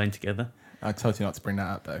when you're alone together. I told you not to bring that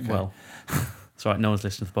up, but okay. Well, it's all right. No one's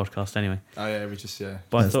listening to the podcast anyway. Oh yeah, we just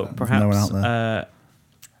But I There's thought no one perhaps out there.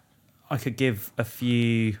 I could give a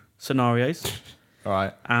few scenarios, all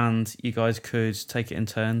right. and you guys could take it in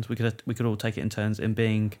turns. We could all take it in turns in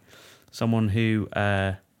being someone who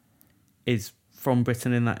is from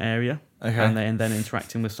Britain in that area, Okay. and then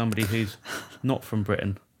interacting with somebody who's not from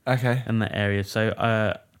Britain Okay. in that area. So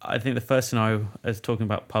I think the first scenario is talking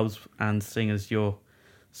about pubs, and seeing as you're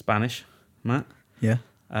Spanish, Matt. Yeah.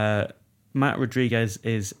 Matt Rodriguez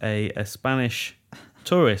is a Spanish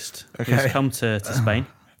tourist Okay. who's come to Spain,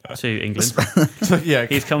 to England. So, yeah.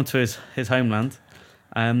 He's come to his homeland,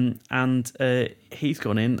 and he's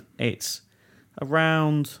gone in. It's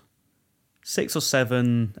around 6 or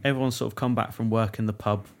 7. Everyone's sort of come back from work in the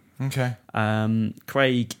pub. Okay.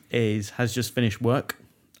 Craig has just finished work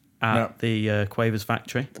at the Quavers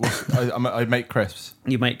factory. I make crisps.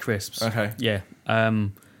 You make crisps. Okay. Yeah.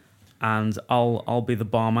 And I'll be the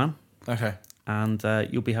barman, Okay. and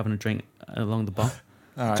you'll be having a drink along the bar,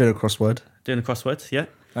 All right. Do a crossword. doing a crossword. Yeah.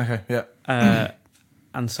 Okay. Yeah.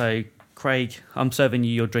 And so, Craig, I'm serving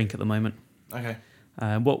you your drink at the moment. Okay.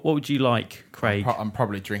 What would you like, Craig? I'm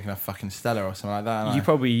probably drinking a fucking Stella or something like that. aren't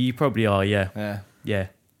You probably are. Yeah. I? Yeah. Yeah.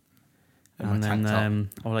 In my And tank top. then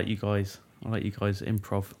I'll let you guys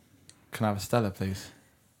improv. Can I have a Stella, please?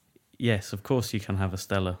 Yes, of course you can have a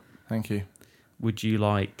Stella. Thank you. Would you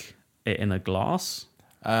like it in a glass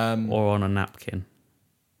No, or on a napkin?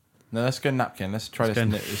 let's go napkin. Let's try Let's go-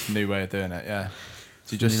 this new way of doing it. Yeah.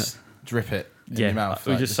 So you just drip it in Yeah, your mouth.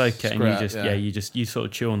 we like, just soak it, and squirt you you sort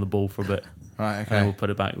of chew on the ball for a bit, Right. and then we'll Okay. put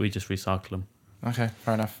it back. We just recycle them. Okay.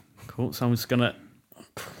 Fair enough. Cool. So I'm just gonna.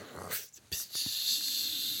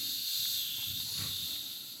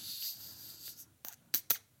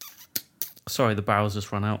 Sorry, the barrel's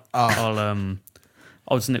just run out. Oh.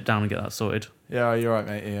 I'll just nip down and get that sorted. Yeah. You're right,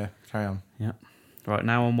 mate. Yeah. Carry on. Yeah. Right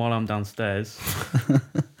now, and while I'm downstairs, why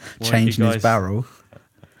don't Changing you his guys- barrel.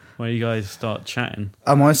 Why don't you guys start chatting?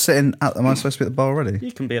 Am I sitting? Am I supposed to be at the bar already?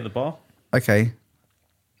 You can be at the bar. Okay.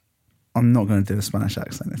 I'm not going to do a Spanish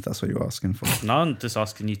accent if that's what you're asking for. No, I'm just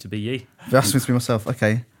asking you to be you. If you ask me to be myself,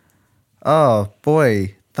 okay. Oh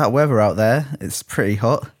boy, that weather out there, it's pretty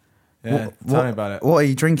hot. Yeah. Tell me about it. What are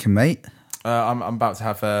you drinking, mate? I'm about to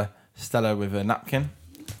have a Stella with a napkin.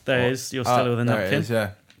 There it is. You're still with a There napkin. it is,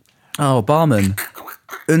 yeah. Oh, barman.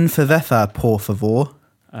 Un cerveza, por favor.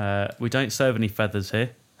 We don't serve any feathers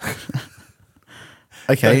here.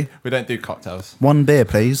 Okay, We don't do cocktails. one beer,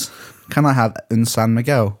 please. Can I have un San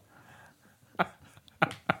Miguel?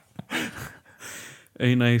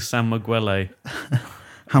 Uno San Miguelo.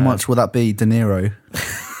 How much will that be, De Niro?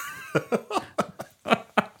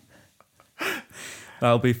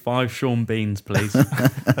 That'll be 5 Sean Beans, please.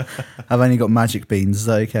 I've only got magic beans. Is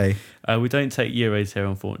that okay? We don't take euros here,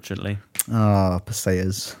 unfortunately. Ah,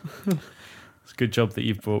 pesetas. It's a good job that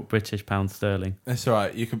you've brought British pound sterling. It's all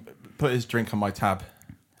right. You can put his drink on my tab.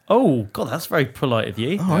 Oh, God, that's very polite of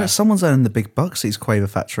you. Oh, someone's earning the big bucks at his Quaver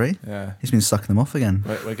factory. Yeah. He's been sucking them off again.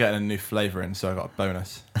 We're getting a new flavour in, so I got a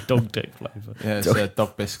bonus. Dog dick flavour. Yeah, it's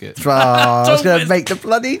dog biscuit. Ah, I was going to Don't make the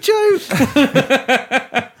bloody joke.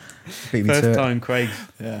 Beat me First to it. time Craig's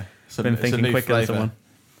Yeah. It's been it's a thinking new quicker than flavour. someone.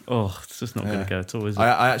 Oh, it's just not going Yeah. to go at all, is it?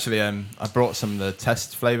 I actually I brought some of the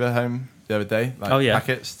test flavour home the other day, like Oh, yeah.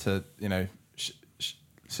 packets to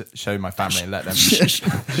show my family and let them.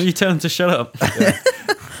 You tell them to shut up.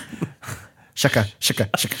 Shaka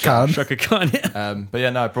Khan. Shaka Khan, yeah. But yeah,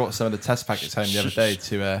 no, I brought some of the test packets home the other day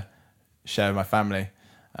to share with my family,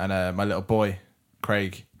 and my little boy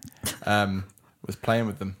Craig was playing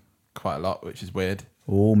with them quite a lot, which is weird.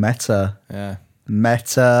 Oh, meta. Yeah.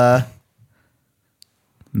 Meta.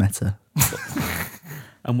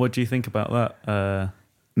 And what do you think about that,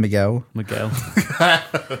 Miguel. Miguel?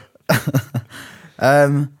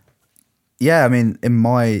 Yeah, I mean, in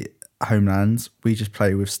my homeland, we just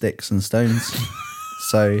play with sticks and stones.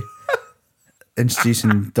 So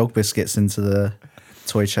introducing dog biscuits into the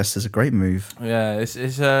toy chest is a great move. Yeah, it's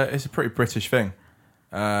a pretty British thing.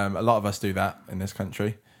 A lot of us do that in this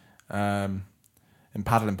country. In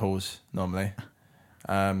paddling pools normally,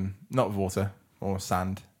 not with water or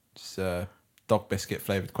sand, just dog biscuit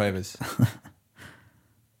flavoured quavers.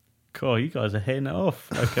 Cool, you guys are hitting it off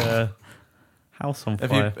like a house on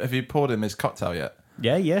fire. Have you poured him his cocktail yet?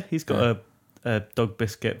 Yeah, he's got a dog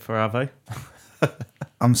biscuit for Avo.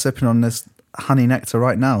 I'm sipping on this honey nectar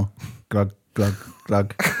right now. Glug, glug,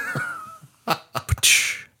 glug.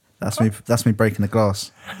 That's me breaking the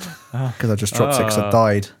glass. Because I just dropped it because I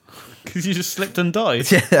died. Because you just slipped and died?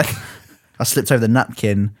 Yeah. I slipped over the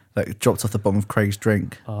napkin that dropped off the bottom of Craig's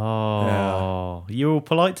drink. Oh, you were all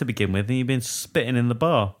polite to begin with and you've been spitting in the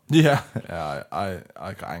bar. Yeah, I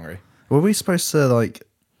got angry. Were we supposed to like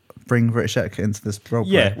bring British etiquette into this role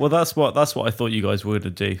play? Yeah, well, that's what I thought you guys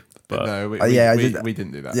would do. But No, we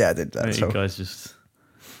didn't do that. Yeah, I did that. you So. guys just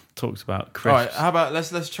talked about All crisps. right, how about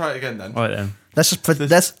let's try it again then. All right then.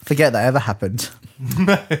 Let's forget that ever happened.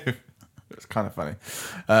 It's kind of funny.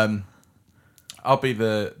 I'll be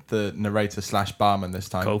the narrator / barman this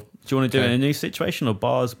time. Cool. Do you want to do it Okay. in a new situation or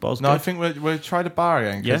bars? No, good? I think we'll try the bar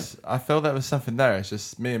again because I feel there was something there. It's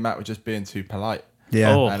just me and Matt were just being too polite.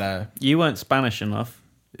 Yeah. Oh, And, you weren't Spanish enough,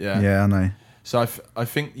 Yeah. Yeah, I know. So I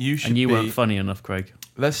think you should and you be. weren't funny enough, Craig.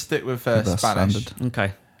 Let's stick with That's Spanish. standard.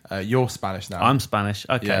 Okay, You're Spanish now. I'm Spanish.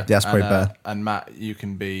 Okay. Yeah, That's probably and, better. And Matt, you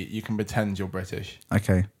can pretend you're British.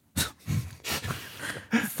 Okay.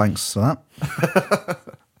 Thanks for that.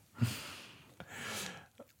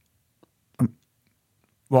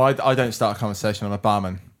 Well, I don't start a conversation. I'm a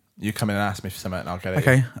barman. You come in and ask me for something, and I'll get it.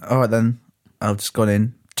 Okay. All right then. I've just gone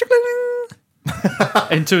in.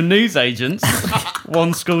 Into a newsagent,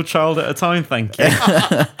 one school child at a time. Thank you.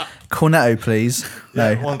 Cornetto, please.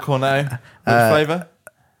 Yeah, No, one cornetto. What flavour?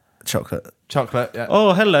 chocolate. Chocolate. Yeah.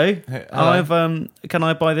 Oh, hello. Hello. I've can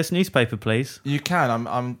I buy this newspaper, please? You can.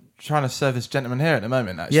 I'm trying to serve this gentleman here at the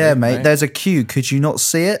moment. Actually. Yeah, mate. Right? There's a queue. Could you not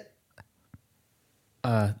see it?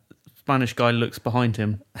 Spanish guy looks behind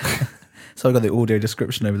him. So I got the audio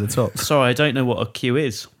description over the top. Sorry, I don't know what a queue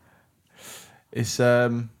is, It's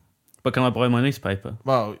but can I buy my newspaper?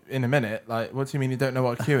 well, in a minute. Like, what do you mean you don't know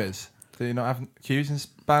what a queue is? Do you not have queues in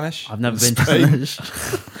Spanish? I've never been to Spanish.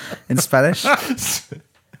 In Spanish.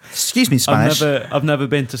 Excuse me, Spanish. I've never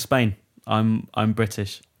been to Spain. I'm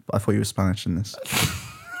British. I thought you were Spanish in this.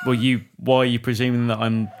 Well, why are you presuming that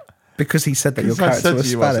I'm? Because he said that your Because I character said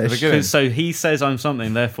was you was at the Spanish. beginning. So he says I'm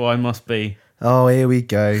something, therefore I must be. Oh, here we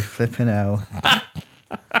go. Flipping hell.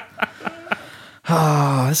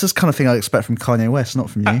 This is the kind of thing I expect from Kanye West, not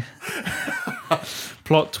from you.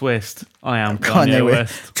 Plot twist. I am Kanye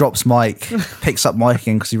West. drops mic, picks up mic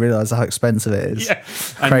again because he realised how expensive it is. Yeah.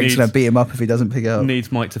 And Craig's going to beat him up if he doesn't pick it up.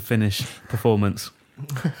 needs Mike to finish performance.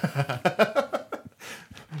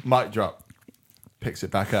 Mic drop. Picks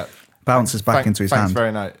it back up. Bounces back into his hand.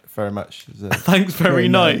 Thanks very much. Thanks very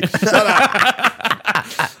night.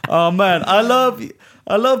 Oh man, I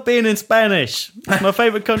love being in Spanish. It's my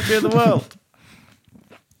favourite country in the world.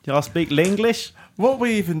 Y'all speak Linglish? What are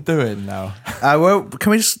we even doing now? Well, can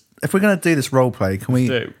we just, if we're going to do this role play, can we,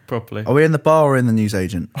 Do it properly. are we in the bar or in the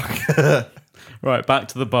newsagent? Right, back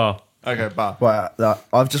to the bar. Okay, bar. Well,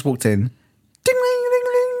 I've just walked in. Ding, ding, ding,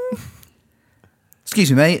 ding. Excuse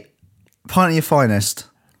me, mate. Pint of your finest.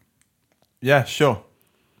 Yeah, sure.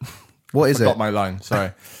 What is Forgot it? my line.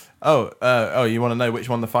 Sorry. Oh, you want to know which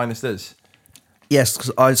one the finest is? Yes,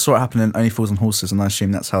 because I saw it happen in Only Fools and Horses, and I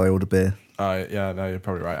assume that's how they order beer. Yeah, no, you're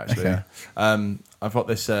probably right. Actually, Okay. yeah. I've got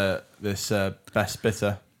this best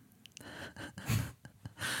bitter.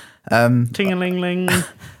 Ting-a-ling-ling.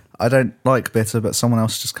 I don't like bitter, but someone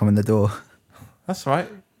else just come in the door. That's right.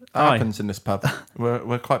 That Hi. happens in this pub.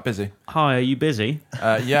 We're quite busy. Hi, are you busy?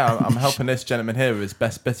 Yeah, I'm helping this gentleman here with his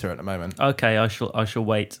best bitter at the moment. Okay, I shall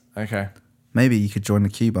wait. Okay. Maybe you could join the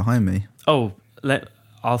queue behind me. Oh,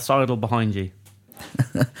 I'll sidle behind you.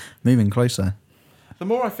 Moving closer. The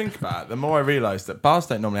more I think about it, the more I realise that bars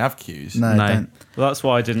don't normally have queues. No, don't. Well, that's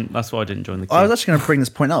why I didn't join the queue. I was actually going to bring this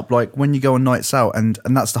point up. Like when you go on nights out, and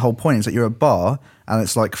that's the whole point, is that you're at a bar and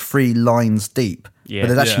it's like 3 lines deep. Yeah. But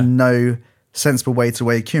there's actually Yeah. no sensible way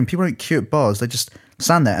to queue. And people don't queue at bars. They just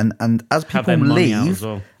stand there. And as Have people their money out leave, as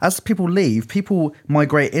well. people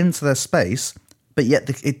migrate into their space. But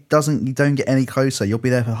yet you don't get any closer. You'll be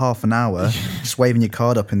there for half an hour, just waving your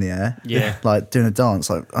card up in the air. Yeah. Like doing a dance,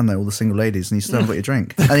 like, I don't know, all the single ladies, and you still haven't got your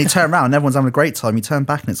drink. And you turn around and everyone's having a great time. You turn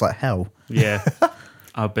back and it's like hell. Yeah,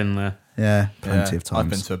 I've been there. Yeah, plenty Yeah, of times. I've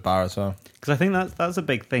been to a bar as well. Because I think that's a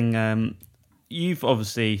big thing. You've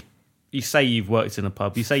obviously You say you've worked in a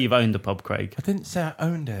pub. You say you've owned a pub, Craig. I didn't say I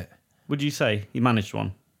owned it. What did you say? You managed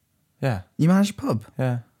one. Yeah. You manage a pub?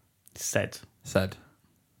 Yeah. Said. Said.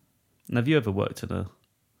 And have you ever worked in a...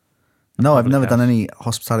 No, I've public never done house? any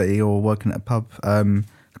hospitality or working at a pub. The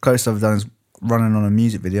closest I've done is running on a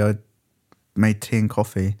music video. I made tea and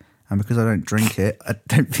coffee, and because I don't drink it, I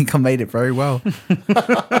don't think I made it very well.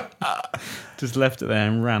 Just left it there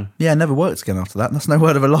and ran. Yeah, I never worked again after that. That's no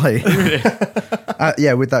word of a lie.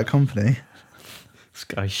 Yeah, with that company. This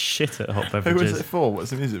guy's shit at hot Who was beverages. it for?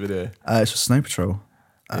 What's the music video? It's for Snow Patrol.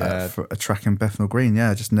 Yeah. For a track in Bethnal Green.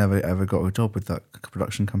 Yeah, I just never ever got a job with that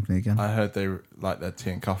production company again. I heard they like their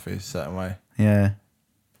tea and coffee a certain way. Yeah.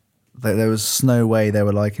 There was no way they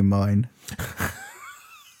were liking mine.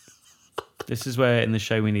 This is where in the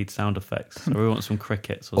show we need sound effects. So we want some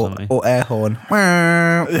crickets or something. Or air horn.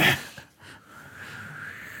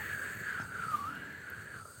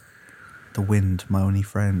 The wind, my only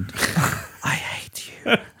friend. I hate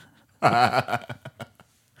you.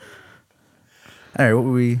 Anyway, what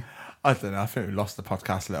were we... I don't know. I think we lost the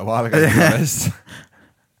podcast a little while ago, to be honest.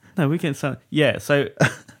 No, we can sound... Yeah, so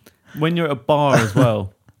when you're at a bar as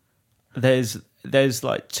well, there's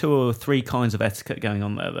like 2 or 3 kinds of etiquette going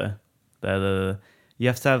on there. You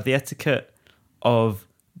have to have the etiquette of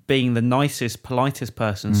being the nicest, politest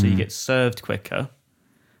person so you get served quicker,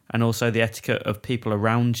 and also the etiquette of people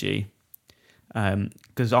around you.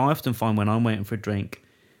 Because I often find when I'm waiting for a drink,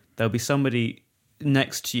 there'll be somebody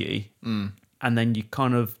next to you, and then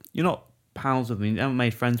you're not pals with them, you haven't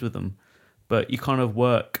made friends with them, but you kind of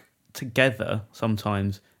work together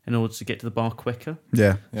sometimes in order to get to the bar quicker.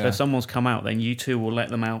 Yeah. So if someone's come out, then you two will let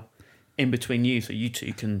them out in between you, so you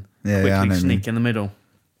two can Yeah, I know quickly what you sneak mean. in the middle.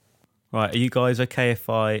 Right, are you guys okay if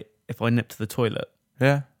I nip to the toilet?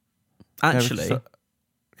 Yeah. Actually,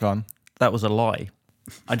 Go on. that was a lie.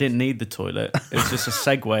 I didn't need the toilet. It was just a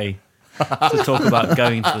segue to talk about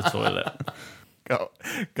going to the toilet.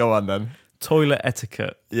 Go on then. Toilet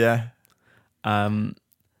etiquette. Yeah.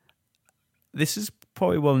 This is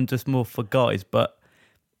probably one just more for guys, but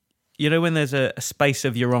you know when there's a space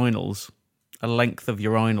of urinals, a length of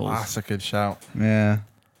urinals, That's a good shout. Yeah.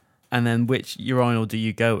 and then which urinal do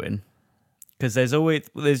you go in? Because there's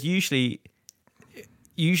usually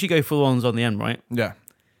go for the ones on the end, right? Yeah.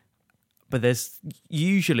 But there's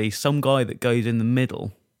usually some guy that goes in the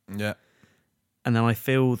middle, Yeah. and then I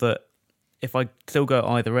feel that if I still go at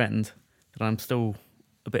either end, then I'm still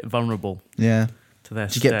a bit vulnerable Yeah. to their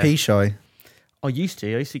Did you get stare. pee shy? I used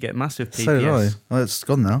to get massive PPS. So did I. Well, it's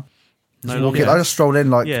gone now. No Just walk in- longer. I just strolled in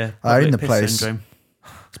like Yeah, I own public the piss place. syndrome.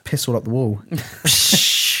 Piss all up the wall.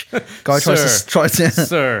 Guy tries to.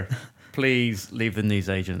 Sir, please leave the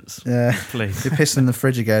newsagents. Yeah. Please. You're pissing in the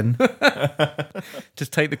fridge again.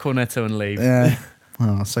 Just take the cornetto and leave. Yeah.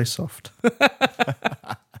 Oh, so soft.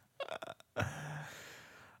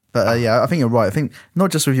 But yeah, I think you're right. I think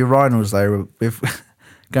not just with urinals though, with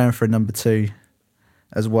going for a number 2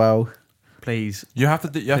 as well. Please. You have to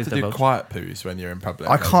do, Please do divulge. quiet poos when you're in public.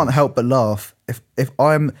 I can't help but laugh if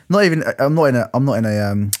I'm not in a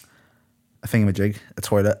thingamajig, a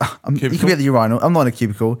toilet. You can Cubicle? be at the urinal. I'm not in a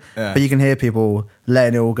cubicle, Yeah. but you can hear people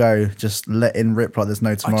letting it all go, just letting rip like there's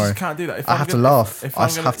no I tomorrow. just can't do that. If I I'm have to gonna- laugh. if I I'm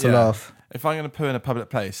just gonna- have to yeah. laugh. If I'm going to poo in a public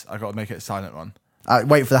place, I got to make it a silent one.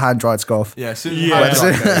 Wait for the hand dry to go off. Yeah, as soon as Yeah.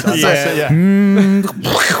 the hand goes,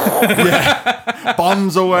 yeah.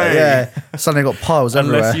 Bombs away. Yeah, suddenly got piles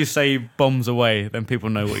everywhere. Unless you say bombs away, then people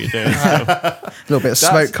know what you're doing. A little bit of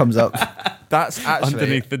smoke comes up. That's actually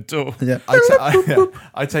Underneath the door. Yeah.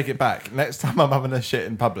 I take it back. Next time I'm having a shit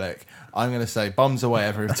in public, I'm going to say bombs away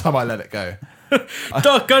every time I let it go.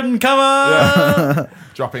 Duck and cover!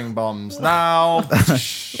 Dropping bombs now.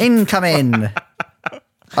 Incoming.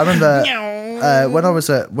 I remember when I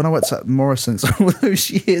worked at Morrison's all those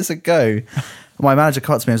years ago. My manager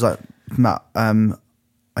called to me and was like, "Matt, I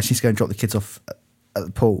just need to go and drop the kids off at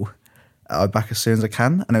the pool. I'll be back as soon as I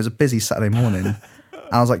can." And it was a busy Saturday morning. And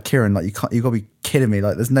I was like, "Kieran, like you got to be kidding me!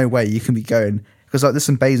 Like there's no way you can be going because like there's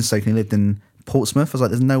some Basingstoke and he lived in Portsmouth. I was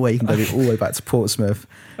like, there's no way you can go all the way back to Portsmouth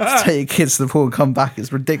to take your kids to the pool and come back.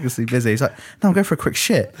 It's ridiculously busy." He's like, "No, I'm going for a quick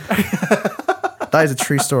shit." That is a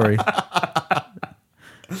true story.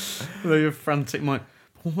 You're frantic, Mike.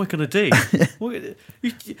 What am I going to do?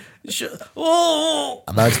 Oh!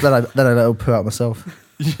 And then I let it poo out myself.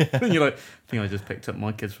 And you're like, I think I just picked up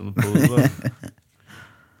my kids from the pool as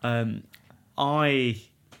well. I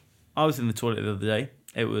was in the toilet the other day.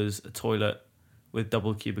 It was a toilet with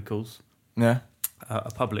double cubicles, Yeah.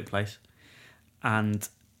 a public place. And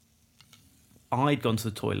I'd gone to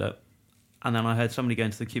the toilet, and then I heard somebody go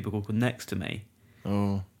into the cubicle next to me.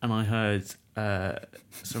 Oh. And I heard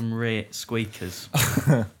some rear squeakers.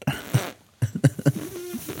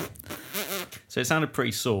 So it sounded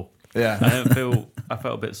pretty sore. Yeah. I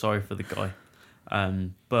felt a bit sorry for the guy.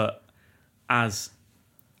 But as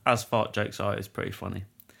fart jokes are, it's pretty funny.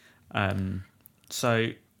 So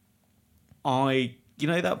you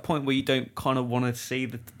know that point where you don't kind of want to see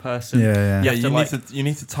the person. Yeah. Yeah, you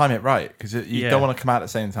need to time it right because you don't want to come out at the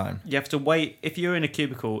same time. You have to wait. If you're in a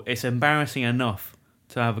cubicle, it's embarrassing enough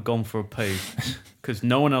to have gone for a poo because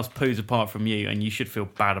no one else poos apart from you, and you should feel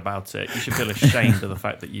bad about it. You should feel ashamed of the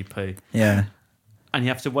fact that you poo. Yeah. And you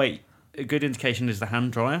have to wait. A good indication is the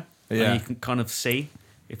hand dryer. Yeah. And you can kind of see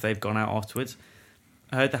if they've gone out afterwards.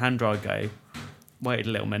 I heard the hand dryer go. Waited a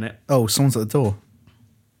little minute. Oh, someone's at the door.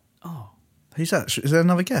 Oh. Who's that? Is there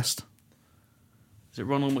another guest? Is it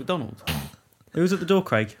Ronald McDonald? Who was at the door,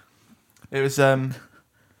 Craig? It was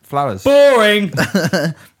flowers. Boring!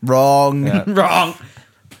 Wrong. Yeah. Wrong!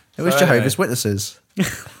 It was So Jehovah's Witnesses.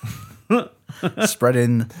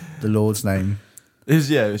 Spreading the Lord's name. It was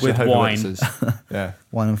With Jehovah's wine. Witnesses. Yeah.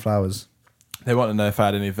 Wine and flowers. They want to know if I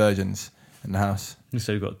had any virgins in the house.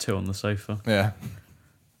 So we've got two on the sofa. Yeah.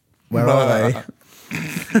 Where are they?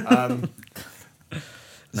 No,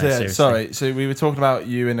 So, seriously. sorry. So we were talking about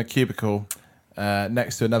you in a cubicle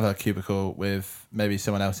next to another cubicle with maybe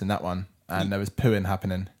someone else in that one, and there was pooing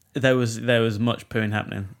happening. There was much pooing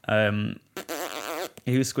happening.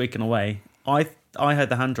 He was squeaking away. I heard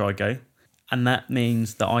the hand dryer go, and that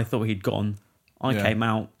means that I thought he'd gone. I Yeah. came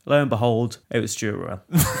out. Lo and behold, it was Stuart Royal.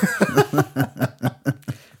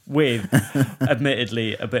 With,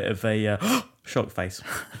 admittedly, a bit of a shock face.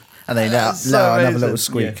 And they let So out another amazing. little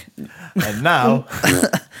squeak. And now,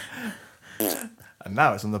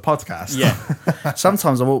 it's on the podcast. Yeah.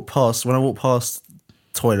 Sometimes when I walk past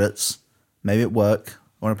toilets, maybe at work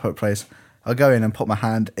or in a public place, I'll go in and put my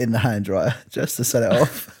hand in the hand dryer just to set it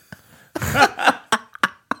off.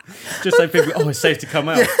 Just so people, it's safe to come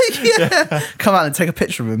out. Come out and take a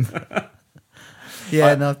picture of him.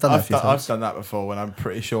 Yeah, no, I've done that a few I've times. done that before when I'm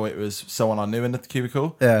pretty sure it was someone I knew in the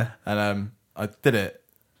cubicle. Yeah. And I did it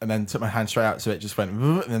and then took my hand straight out, so it just went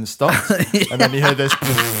and then stopped. And then you heard this.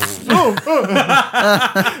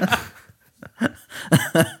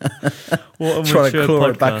 What a Trying to mature claw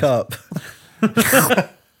podcast. it back up.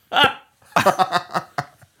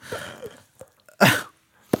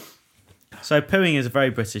 So pooing is a very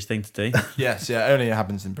British thing to do. Yes, yeah, only it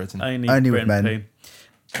happens in Britain. Only with Britain men. poo.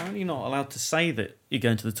 Apparently you're not allowed to say that you're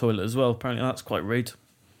going to the toilet as well. Apparently that's quite rude.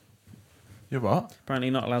 You're what? Apparently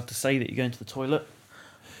you're not allowed to say that you're going to the toilet.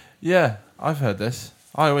 Yeah, I've heard this.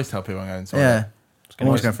 I always tell people I'm going to. Yeah. I'm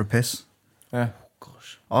always going for a piss. Yeah.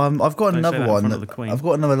 Gosh. I've got Don't say another that in one. front of the Queen. I've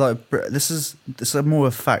got another this is more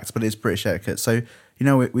of a fact, but it's British etiquette. So you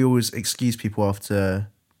know we always excuse people after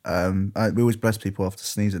we always bless people after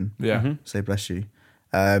sneezing. Yeah. Say bless you.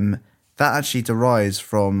 That actually derives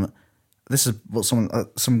from this is what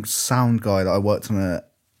some sound guy that I worked on a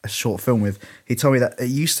short film with. He told me that it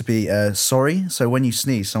used to be sorry. So when you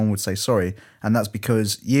sneeze, someone would say sorry, and that's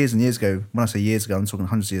because years and years ago. When I say years ago, I'm talking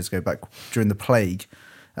hundreds of years ago, back during the plague.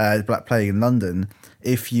 The Black Plague in London,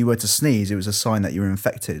 if you were to sneeze, it was a sign that you were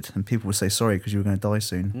infected, and people would say sorry because you were going to die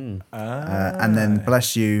soon. And then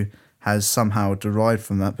bless you has somehow derived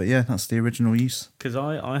from that. But yeah, that's the original use. Because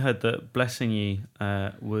I heard that blessing you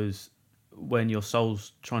was when your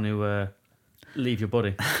soul's trying to leave your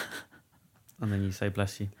body. And then you say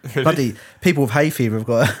bless you. Bloody people with hay fever have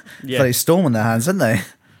got a Yeah. bloody storm on their hands, haven't they?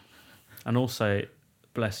 And also,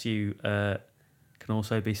 bless you can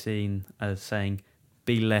also be seen as saying,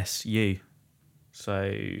 be less you.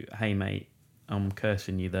 So, hey mate, I'm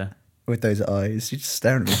cursing you there. With those eyes, you're just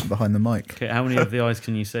staring at me from behind the mic. Okay, how many of the eyes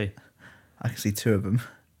can you see? I can see two of them.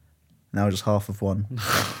 Now just half of one.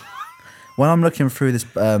 When I'm looking through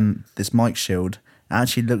this mic shield, it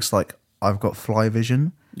actually looks like I've got fly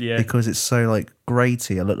vision. Yeah. Because it's so like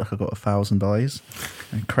grey-y, I look like I've got 1,000 eyes.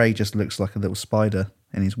 And Craig just looks like a little spider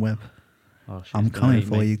in his web. Oh, she's I'm gonna coming eat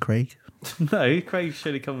for me. you, Craig. No, Craig's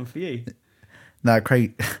surely coming for you. No,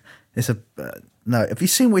 Craig, it's a... no, have you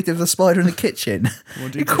seen what he did with the spider in the kitchen?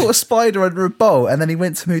 What did He he caught a spider under a bowl, and then he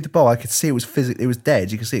went to move the bowl. I could see it was it was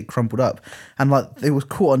dead. You could see it crumpled up, and like it was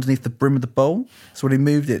caught underneath the brim of the bowl. So when he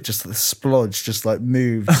moved it, just the splodge just like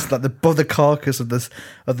moved, just like the carcass of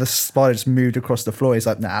the spider just moved across the floor. He's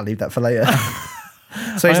like, nah, I'll leave that for later.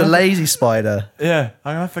 So he's a lazy spider. Yeah,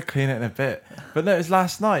 I'm gonna have to clean it in a bit. But no, it was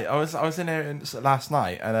last night. I was in here last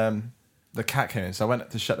night, and the cat came in, so I went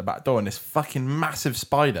to shut the back door, and this fucking massive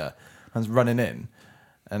spider was running in,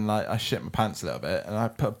 and like I shit my pants a little bit, and I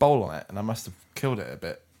put a bowl on it, and I must have killed it a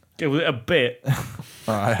bit. Give it a bit.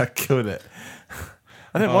 All right, I killed it.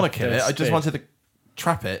 I didn't want to kill it. I just spit. wanted to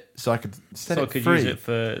trap it so I could set So I it could free. use it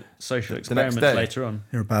for social The next experiments day. later on.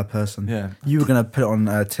 You're a bad person. Yeah. You were going to put it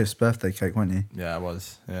on Tiff's birthday cake, weren't you? Yeah, I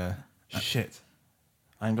was. Yeah. Shit.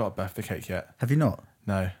 I ain't got a birthday cake yet. Have you not?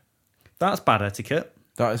 No. That's bad etiquette.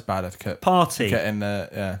 That is bad etiquette. Party. Getting the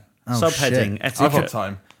yeah. Oh, Subheading shit. I've got etiquette.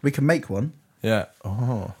 time. We can make one. Yeah.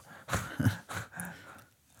 Oh.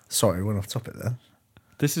 Sorry, went off topic there.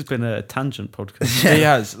 This has been a tangent podcast. He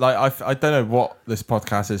has. Like I don't know what this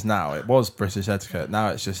podcast is now. It was British etiquette. Now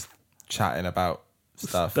it's just chatting about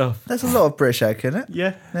stuff. There's a lot of British egg in it.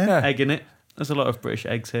 Yeah. Yeah. Egg in it. There's a lot of British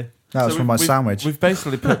eggs here. That was So from my we've- sandwich. We've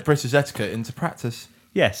basically put British etiquette into practice.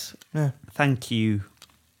 Yes. Yeah. Thank you,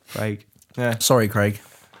 Craig. Yeah. Sorry, Craig.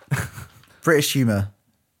 British humour.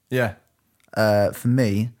 Yeah. For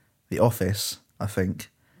me, The Office, I think,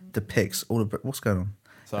 depicts all the... What's going on?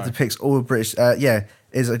 Sorry. It depicts all the British...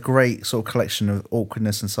 is a great sort of collection of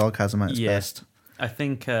awkwardness and sarcasm at its Yeah. best. I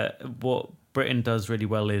think what Britain does really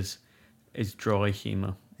well is dry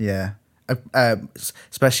humour. Yeah.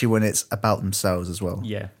 Especially when it's about themselves as well.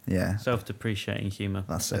 Yeah. Yeah. Self-depreciating humour.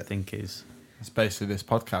 That's I it. think is It's basically this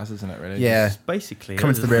podcast, isn't it? Really. Yeah. it's basically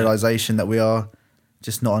Coming it, to the isn't it? realisation that we are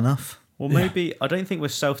just not enough. Well, maybe I don't think we're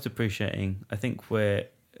self-depreciating. I think we're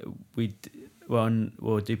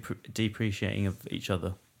depreciating of each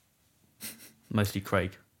other. Mostly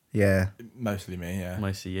Craig, Yeah. Mostly me. Yeah.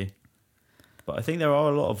 mostly you. But I think there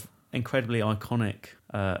are a lot of incredibly iconic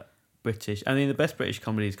British. I mean, the best British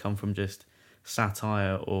comedies come from just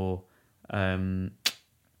satire or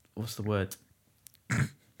what's the word?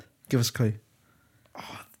 Give us a clue.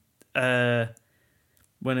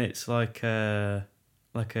 When it's like a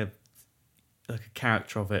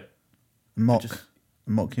character of it.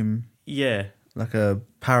 Mock him Yeah, like a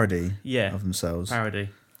parody yeah. of themselves. Parody.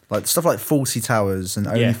 Like stuff like Fawlty Towers and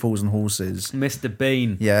Only Yeah. Fools and Horses. Mr.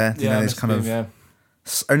 Bean. Yeah. You know, it's Mr. kind of Bean, yeah.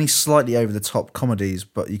 only slightly over the top comedies,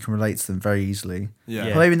 but you can relate to them very easily. Yeah. Yeah.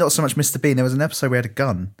 Well, maybe not so much Mr. Bean. There was an episode where he had a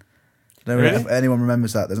gun. I don't know Really? if anyone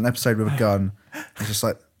remembers that. There's an episode with a gun. It's just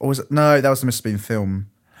like, or was it? No, that was the Mr. Bean film.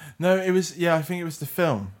 No, it was. Yeah, I think it was the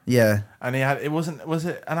film, Yeah. and he had. It wasn't. Was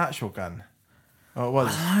it an actual gun? Oh, it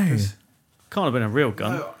was. I don't know. 'Cause- Can't have been a real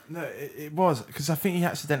gun. No, it was because I think he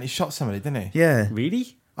accidentally shot somebody, didn't he? Yeah.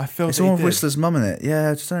 Really? I feel It's that the he one with did. Whistler's mum in it. Yeah,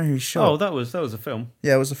 I just don't know who he shot. Oh, that was a film.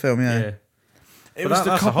 Yeah, it was a film, Yeah. yeah. It But was the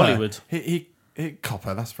that's a copper. Hollywood. He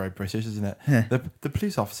copper. That's very British, isn't it? Yeah. The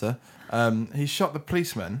police officer. He shot the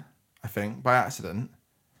policeman, I think, by accident,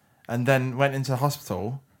 and then went into the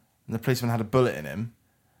hospital. And the policeman had a bullet in him,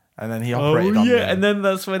 and then he operated on him. and then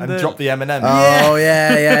that's when and the dropped the M&M. Oh,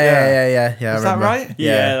 yeah. Yeah, I Is that remember. right?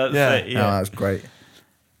 yeah, that's Yeah. it. Oh, Yeah, that was great.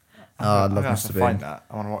 Oh, I I'm love gonna have to Mr. find Bean. that.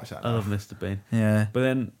 I want to watch that. I now. love Mr. Bean. Yeah. But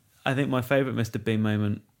then I think my favourite Mr. Bean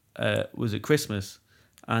moment was at Christmas,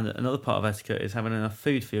 and another part of etiquette is having enough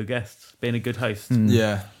food for your guests, being a good host.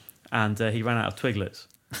 Yeah. And he ran out of twiglets,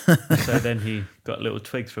 so then he got little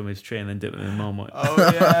twigs from his tree and then dipped them in Marmite. Oh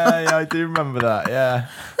yeah, I do remember that. Yeah.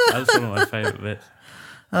 That's one of my favourite bits.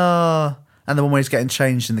 Oh, and the one where he's getting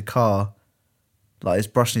changed in the car. Like he's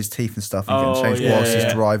brushing his teeth and stuff and Oh, getting changed yeah, whilst yeah.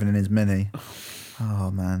 he's driving in his Mini.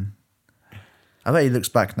 Oh, man. I bet he looks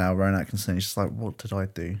back now, Rowan Atkinson. He's just like, what did I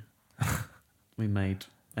do? We made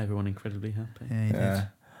everyone incredibly happy. Yeah, he did. Yeah.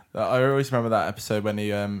 I always remember that episode when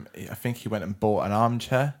he, I think he went and bought an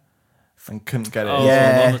armchair and couldn't get it. Oh,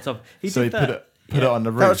 Yeah. on the top. He so did he that. put it on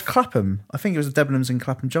the roof. That was Clapham. I think it was the Debenhams in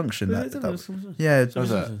Clapham Junction. Yeah, Was it?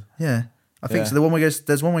 yeah. I think Yeah. so. The one where he goes,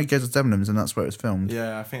 there's one where he goes to Debenhams, and that's where it was filmed.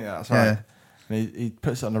 Yeah, I think that's Yeah. right. And he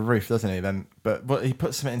puts it on the roof, doesn't he? Then, but he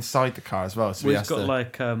puts something inside the car as well. So he We've has got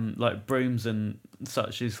to, like brooms and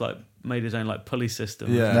such. He's like made his own like pulley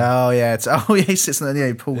system. Yeah. Oh yeah, yeah. He sits on the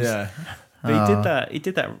he pulls. yeah, But he did that. He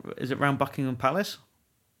did that. Is it round Buckingham Palace?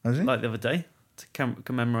 Was he? Like the other day to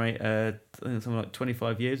commemorate I think something like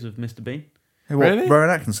 25 years of Mr. Bean. Hey, what, Really? Rowan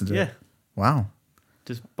Atkinson did. Yeah, it? Wow.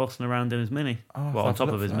 just bossing around in his Mini. Oh, well, on I've top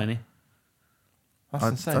looked of his for that. Mini. that's I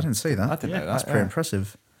insane. didn't see that. I didn't Yeah, know that. That's pretty yeah.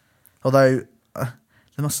 impressive. Although,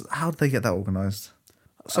 they must. How did they get that organised?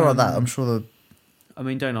 Sorry about that. I'm sure the I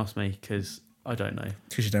mean, don't ask me because I don't know.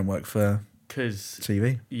 because you don't work for Because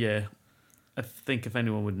TV. yeah, I think if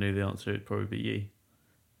anyone would know the answer, it'd probably be you.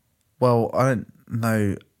 Well, I don't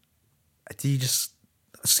know. Do you just?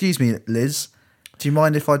 Excuse me, Liz. Do you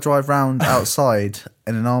mind if I drive round outside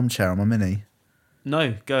in an armchair on my Mini?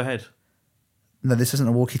 No, go ahead. No, this isn't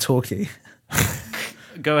a walkie-talkie.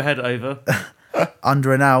 Go ahead, over.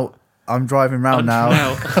 Under and out. I'm driving round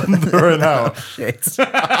now. Throw it out. Shit.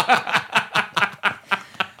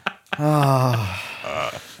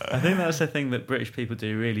 I think that's the thing that British people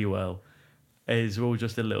do really well. Is we're all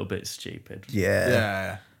just a little bit stupid. Yeah.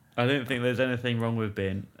 Yeah. I don't think there's anything wrong with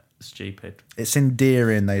being stupid. It's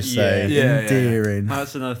endearing, they say. Yeah. Endearing.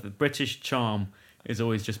 That's another thing. British charm is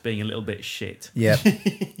always just being a little bit shit, Yeah.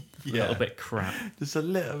 a little bit crap. Just a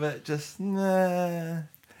little bit, just nah.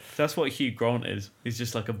 That's what Hugh Grant is. He's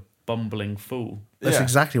just like a bumbling fool. That's Yeah.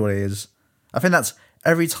 exactly what he is. I think that's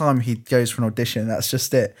every time he goes for an audition, that's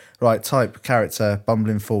just it. Right, type, character,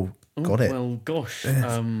 bumbling fool. Got it. Well, gosh.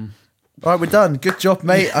 Right, we're done. Good job,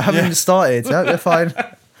 mate. I haven't even started. Yeah, you're fine.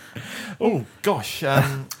 Oh gosh,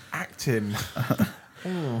 acting.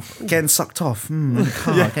 Getting sucked off. In the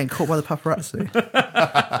car, getting caught by the paparazzi.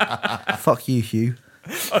 Fuck you, Hugh.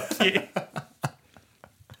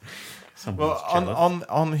 Someone's Well, jealous.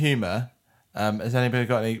 on humour, has anybody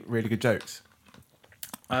got any really good jokes?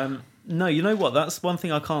 No, you know what? That's one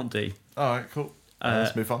thing I can't do. All right, cool.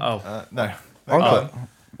 Let's move on. oh. No. I've got-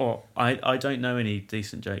 Or I don't know any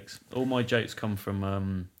decent jokes. All my jokes come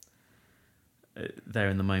from there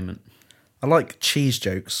in the moment. I like cheese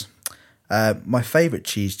jokes. My favourite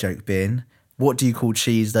cheese joke being, what do you call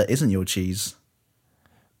cheese that isn't your cheese?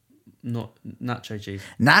 Not nacho cheese.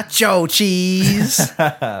 Nacho cheese.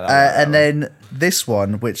 And then this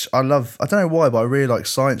one, which I love, I don't know why, but I really like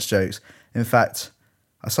science jokes. In fact,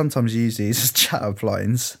 I sometimes use these as chat-up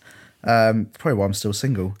lines. Probably why I'm still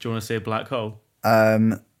single. Do you want to see a black hole?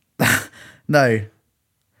 No.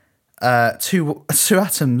 Two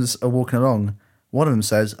atoms are walking along. One of them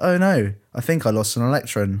says, "Oh no, I think I lost an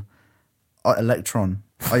electron." Electron.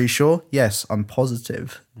 Are you sure? Yes, I'm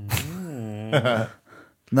positive.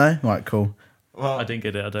 No? Right, cool. I didn't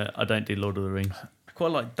get it. I don't do Lord of the Rings. I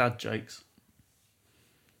quite like dad jokes.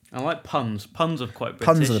 I like puns. Puns are quite British.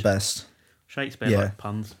 Puns are the best. Shakespeare Yeah. liked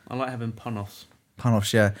puns. I like having pun-offs.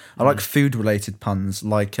 Pun-offs, yeah. I like food-related puns,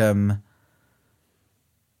 like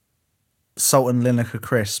Salt and Lineker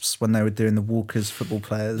crisps when they were doing the Walkers football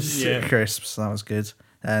players Yeah. crisps. That was good.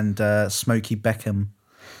 And Smokey Beckham.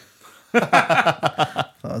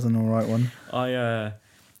 That was an all right one. I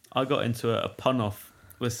got into a pun-off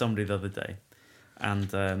with somebody the other day,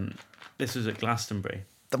 and this was at Glastonbury.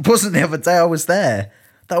 That wasn't the other day I was there.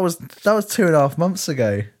 That was 2.5 months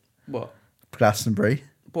ago. What? Glastonbury.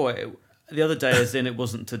 Boy, the other day, as in it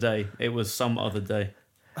wasn't today. It was some other day.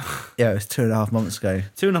 Yeah, it was 2.5 months ago.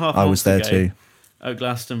 2.5 months I was there ago, too. At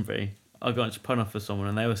Glastonbury, I got into pun off for someone,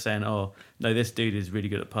 and they were saying, "Oh, no, this dude is really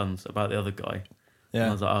good at puns," about the other guy. And I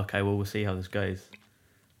Yeah. was like, "Okay, well, we'll see how this goes."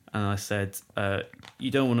 And I said,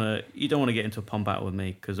 "You don't want to get into a pun battle with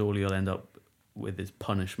me because all you'll end up with is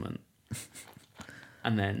punishment."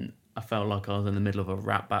 And then I felt like I was in the middle of a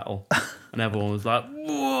rap battle, and everyone was like,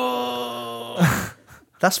 "Whoa!"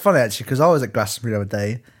 That's funny actually, because I was at Glastonbury the other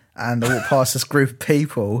day and I walked past this group of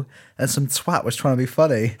people and some twat was trying to be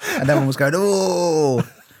funny and everyone was going, "Oh!"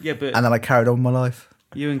 Yeah, but And then I carried on with my life.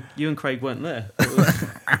 you and Craig weren't there.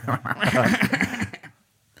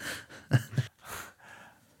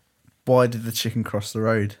 Why did the chicken cross the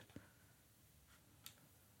road?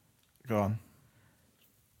 Go on.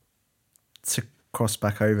 To cross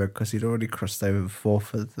back over because he'd already crossed over before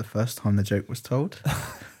for the first time the joke was told.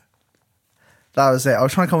 That was it. I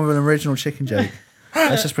was trying to come up with an original chicken joke.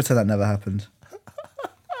 Let's just pretend that never happened.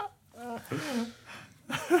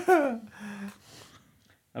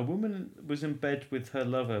 A woman was in bed with her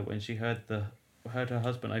lover when she heard her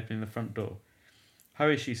husband opening the front door.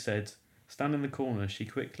 "Hurry," she said. Stand in the corner. She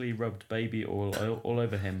quickly rubbed baby oil all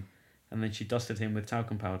over him, and then she dusted him with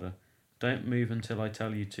talcum powder. "Don't move until I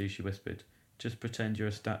tell you to," she whispered. "Just pretend you're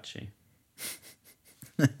a statue."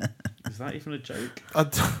 Is that even a joke?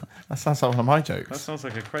 That sounds like one of my That jokes. sounds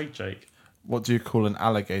like a Craig joke. What do you call an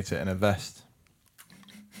alligator in a vest?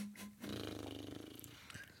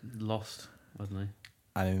 Lost, wasn't he?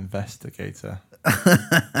 An investigator.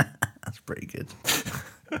 That's pretty good.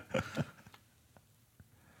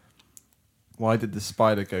 Why did the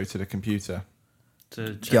spider go to the computer? To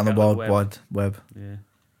Get on the check out World web. Wide Web. Yeah.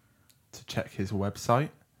 To check his website?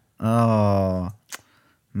 Oh,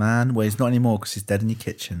 man. Well, he's not anymore because he's dead in your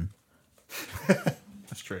kitchen.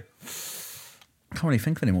 That's true. Can't really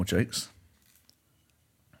think of any more jokes.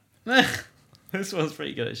 This one's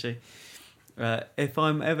pretty good actually. If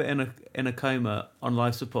I'm ever in a coma on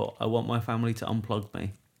life support, I want my family to unplug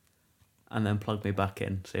me and then plug me back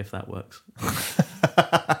in. See if that works.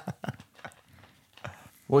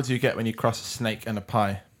 What do you get when you cross a snake and a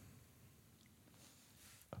pie?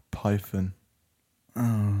 A python.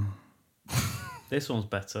 This one's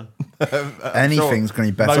better. Anything's going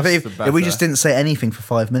to be better. I most think are if we better. just didn't say anything for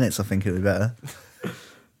 5 minutes, I think it would be better.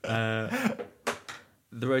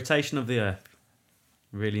 The rotation of the Earth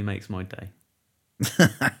really makes my day.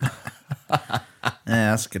 Yeah,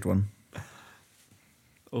 that's a good one.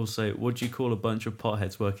 Also, what do you call a bunch of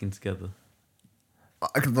potheads working together?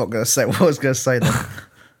 I'm not going to say what I was going to say then.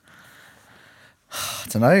 I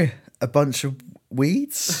don't know. A bunch of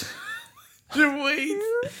weeds?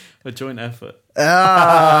 A joint effort.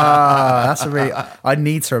 That's a really... I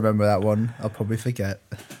need to remember that one. I'll probably forget.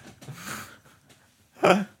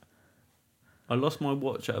 I lost my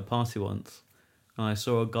watch at a party once, and I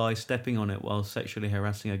saw a guy stepping on it while sexually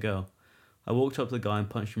harassing a girl. I walked up to the guy and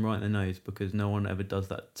punched him right in the nose because no one ever does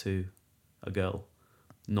that to a girl.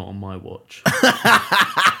 Not on my watch.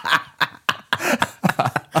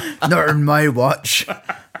 Not on my watch.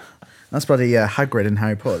 That's bloody Hagrid in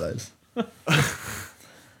Harry Potter, those.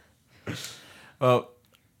 Well,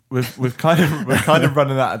 we're kind of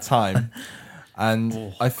running out of time,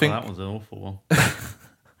 and I think that was an awful one.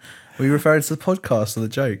 Were you referring to the podcast or the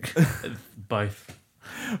joke? Both.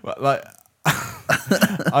 like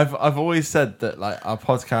I've always said that like our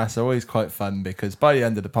podcasts are always quite fun because by the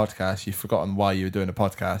end of the podcast you've forgotten why you were doing a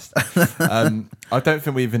podcast. I don't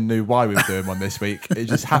think we even knew why we were doing one this week. It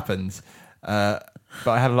just happened. But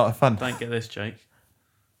I had a lot of fun. Don't get this, Jake.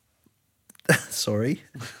 Sorry.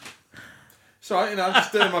 So, I'm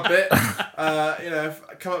just doing my bit.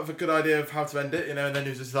 Come up with a good idea of how to end it, and then he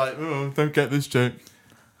was just like, oh, don't get this joke.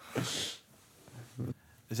 Is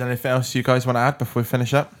there anything else you guys want to add before we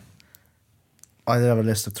finish up? I did have a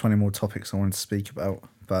list of 20 more topics I wanted to speak about,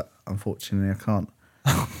 but unfortunately I can't.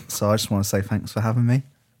 So I just want to say thanks for having me,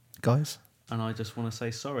 guys. And I just want to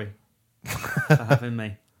say sorry for having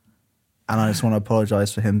me. And I just want to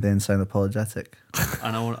apologise for him being so apologetic.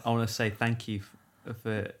 And I want to say thank you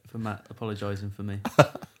for Matt apologising for me.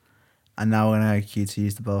 And now I'm going to ask you to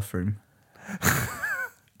use the bathroom.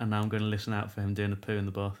 And now I'm going to listen out for him doing a poo in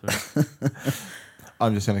the bathroom.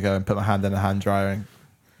 I'm just going to go and put my hand in a hand dryer and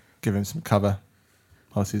give him some cover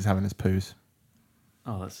whilst he's having his poos.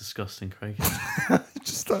 Oh, that's disgusting, Craig.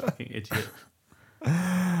 Just Fucking idiot.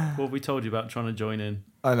 What have we told you about trying to join in?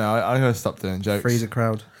 I know, I'm going to stop doing jokes. Freeze a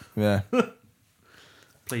crowd. Yeah.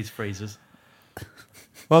 Please freeze us.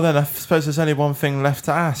 Well then, I suppose there's only one thing left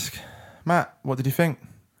to ask. Matt, what did you think?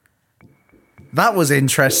 That was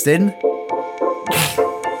interesting.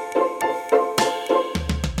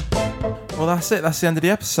 Well, that's it. That's the end of the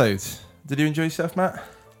episode. Did you enjoy yourself, Matt?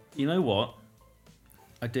 You know what?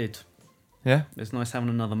 I did. Yeah? It's nice having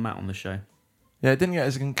another Matt on the show. Yeah, it didn't get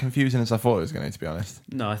as confusing as I thought it was going to be honest.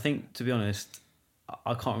 No, I think, to be honest,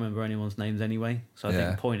 I can't remember anyone's names anyway. So I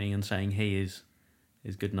think pointing and saying he is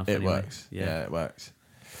good enough It anyway. works. Yeah, it works.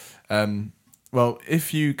 Well,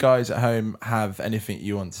 if you guys at home have anything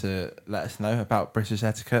you want to let us know about British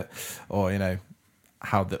etiquette, or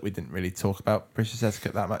how that we didn't really talk about British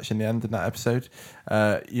etiquette that much in the end in that episode,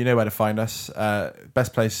 you know where to find us.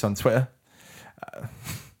 Best place is on Twitter.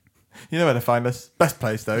 You know where to find us. Best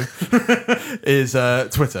place though is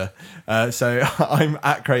Twitter. So I'm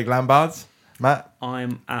at Craig Lambard. Matt,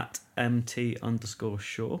 I'm at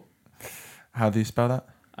MT_Shaw. how do you spell that?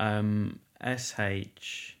 SHAW.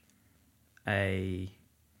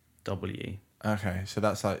 Okay, so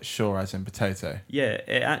that's like Shaw as in potato. Yeah,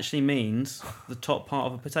 it actually means the top part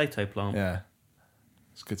of a potato plant. Yeah,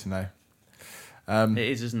 it's good to know. It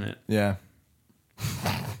is, isn't it? Yeah.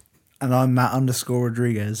 And I'm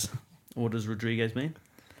Matt_Rodriguez. What does Rodriguez mean?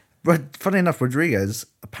 But funny enough, Rodriguez,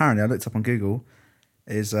 apparently, I looked up on Google,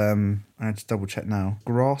 is, I had to double check now,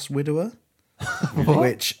 grass widower,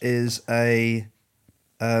 which is like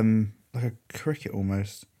a cricket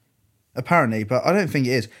almost. Apparently, but I don't think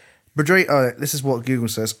it is. This is what Google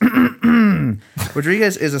says.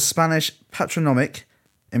 Rodriguez is a Spanish patronymic,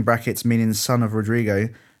 in brackets, meaning son of Rodrigo,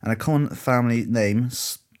 and a common family name,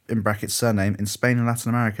 in brackets, surname, in Spain and Latin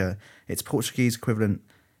America. Its Portuguese equivalent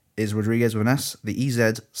is Rodriguez with an S. The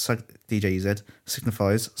EZ, DJ EZ,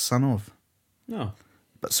 signifies son of. No.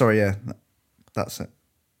 But sorry, yeah, that's it.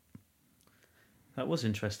 That was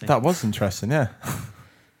interesting. That was interesting, yeah.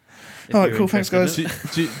 If All right, you're cool, thanks, interested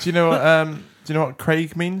guys. in it. Do you know what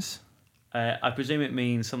Craig means? I presume it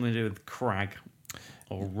means something to do with crag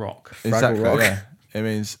or rock. Exactly. rock. Yeah. It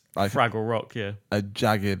means like Fraggle rock, yeah. a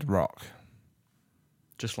jagged rock.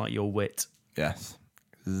 Just like your wit. Yes,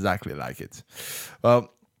 exactly like it.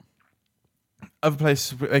 Well, other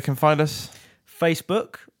places they can find us.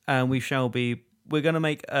 Facebook, and we're going to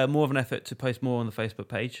make more of an effort to post more on the Facebook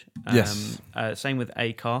page. Yes. Same with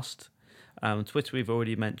Acast. Twitter we've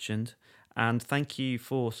already mentioned. And thank you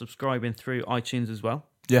for subscribing through iTunes as well.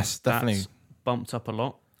 Yes, definitely. That's bumped up a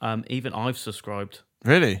lot. Even I've subscribed.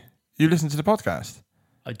 Really? You listen to the podcast?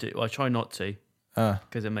 I do. I try not to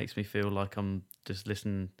because it makes me feel like I'm just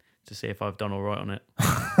listening to see if I've done all right on it.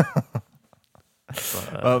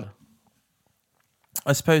 But, Well,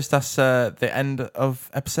 I suppose that's the end of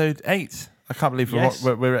episode 8. I can't believe Yes.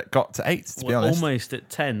 we're got to 8, to be We're honest. almost at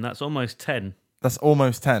 10. That's almost 10. That's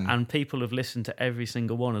almost 10. And people have listened to every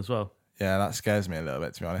single one as well. Yeah, that scares me a little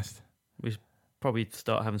bit, to be honest. We should probably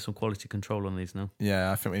start having some quality control on these now.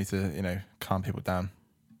 Yeah, I think we need to, calm people down.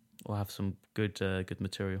 Or have some good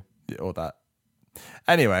material. Or that.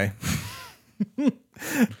 Anyway,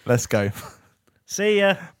 let's go. See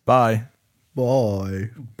ya. Bye. Bye.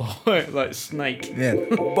 Bye. Like snake. Yeah.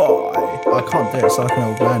 Bye. I can't do it. It's like an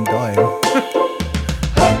old man dying.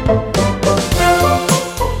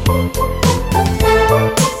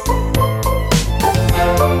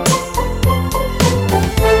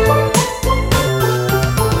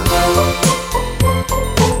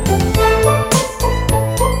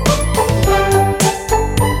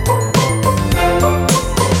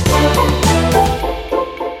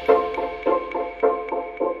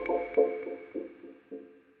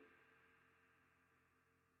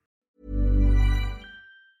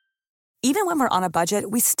 Even when we're on a budget,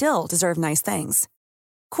 we still deserve nice things.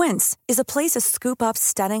 Quince is a place to scoop up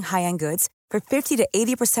stunning high-end goods for 50 to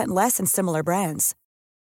 80% less than similar brands.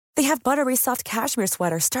 They have buttery soft cashmere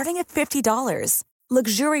sweaters starting at $50,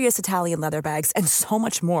 luxurious Italian leather bags, and so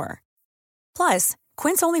much more. Plus,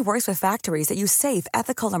 Quince only works with factories that use safe,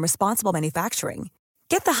 ethical, and responsible manufacturing.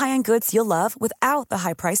 Get the high-end goods you'll love without the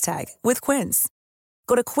high price tag with Quince.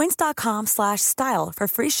 Go to quince.com/style for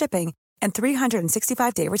free shipping and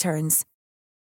 365-day returns.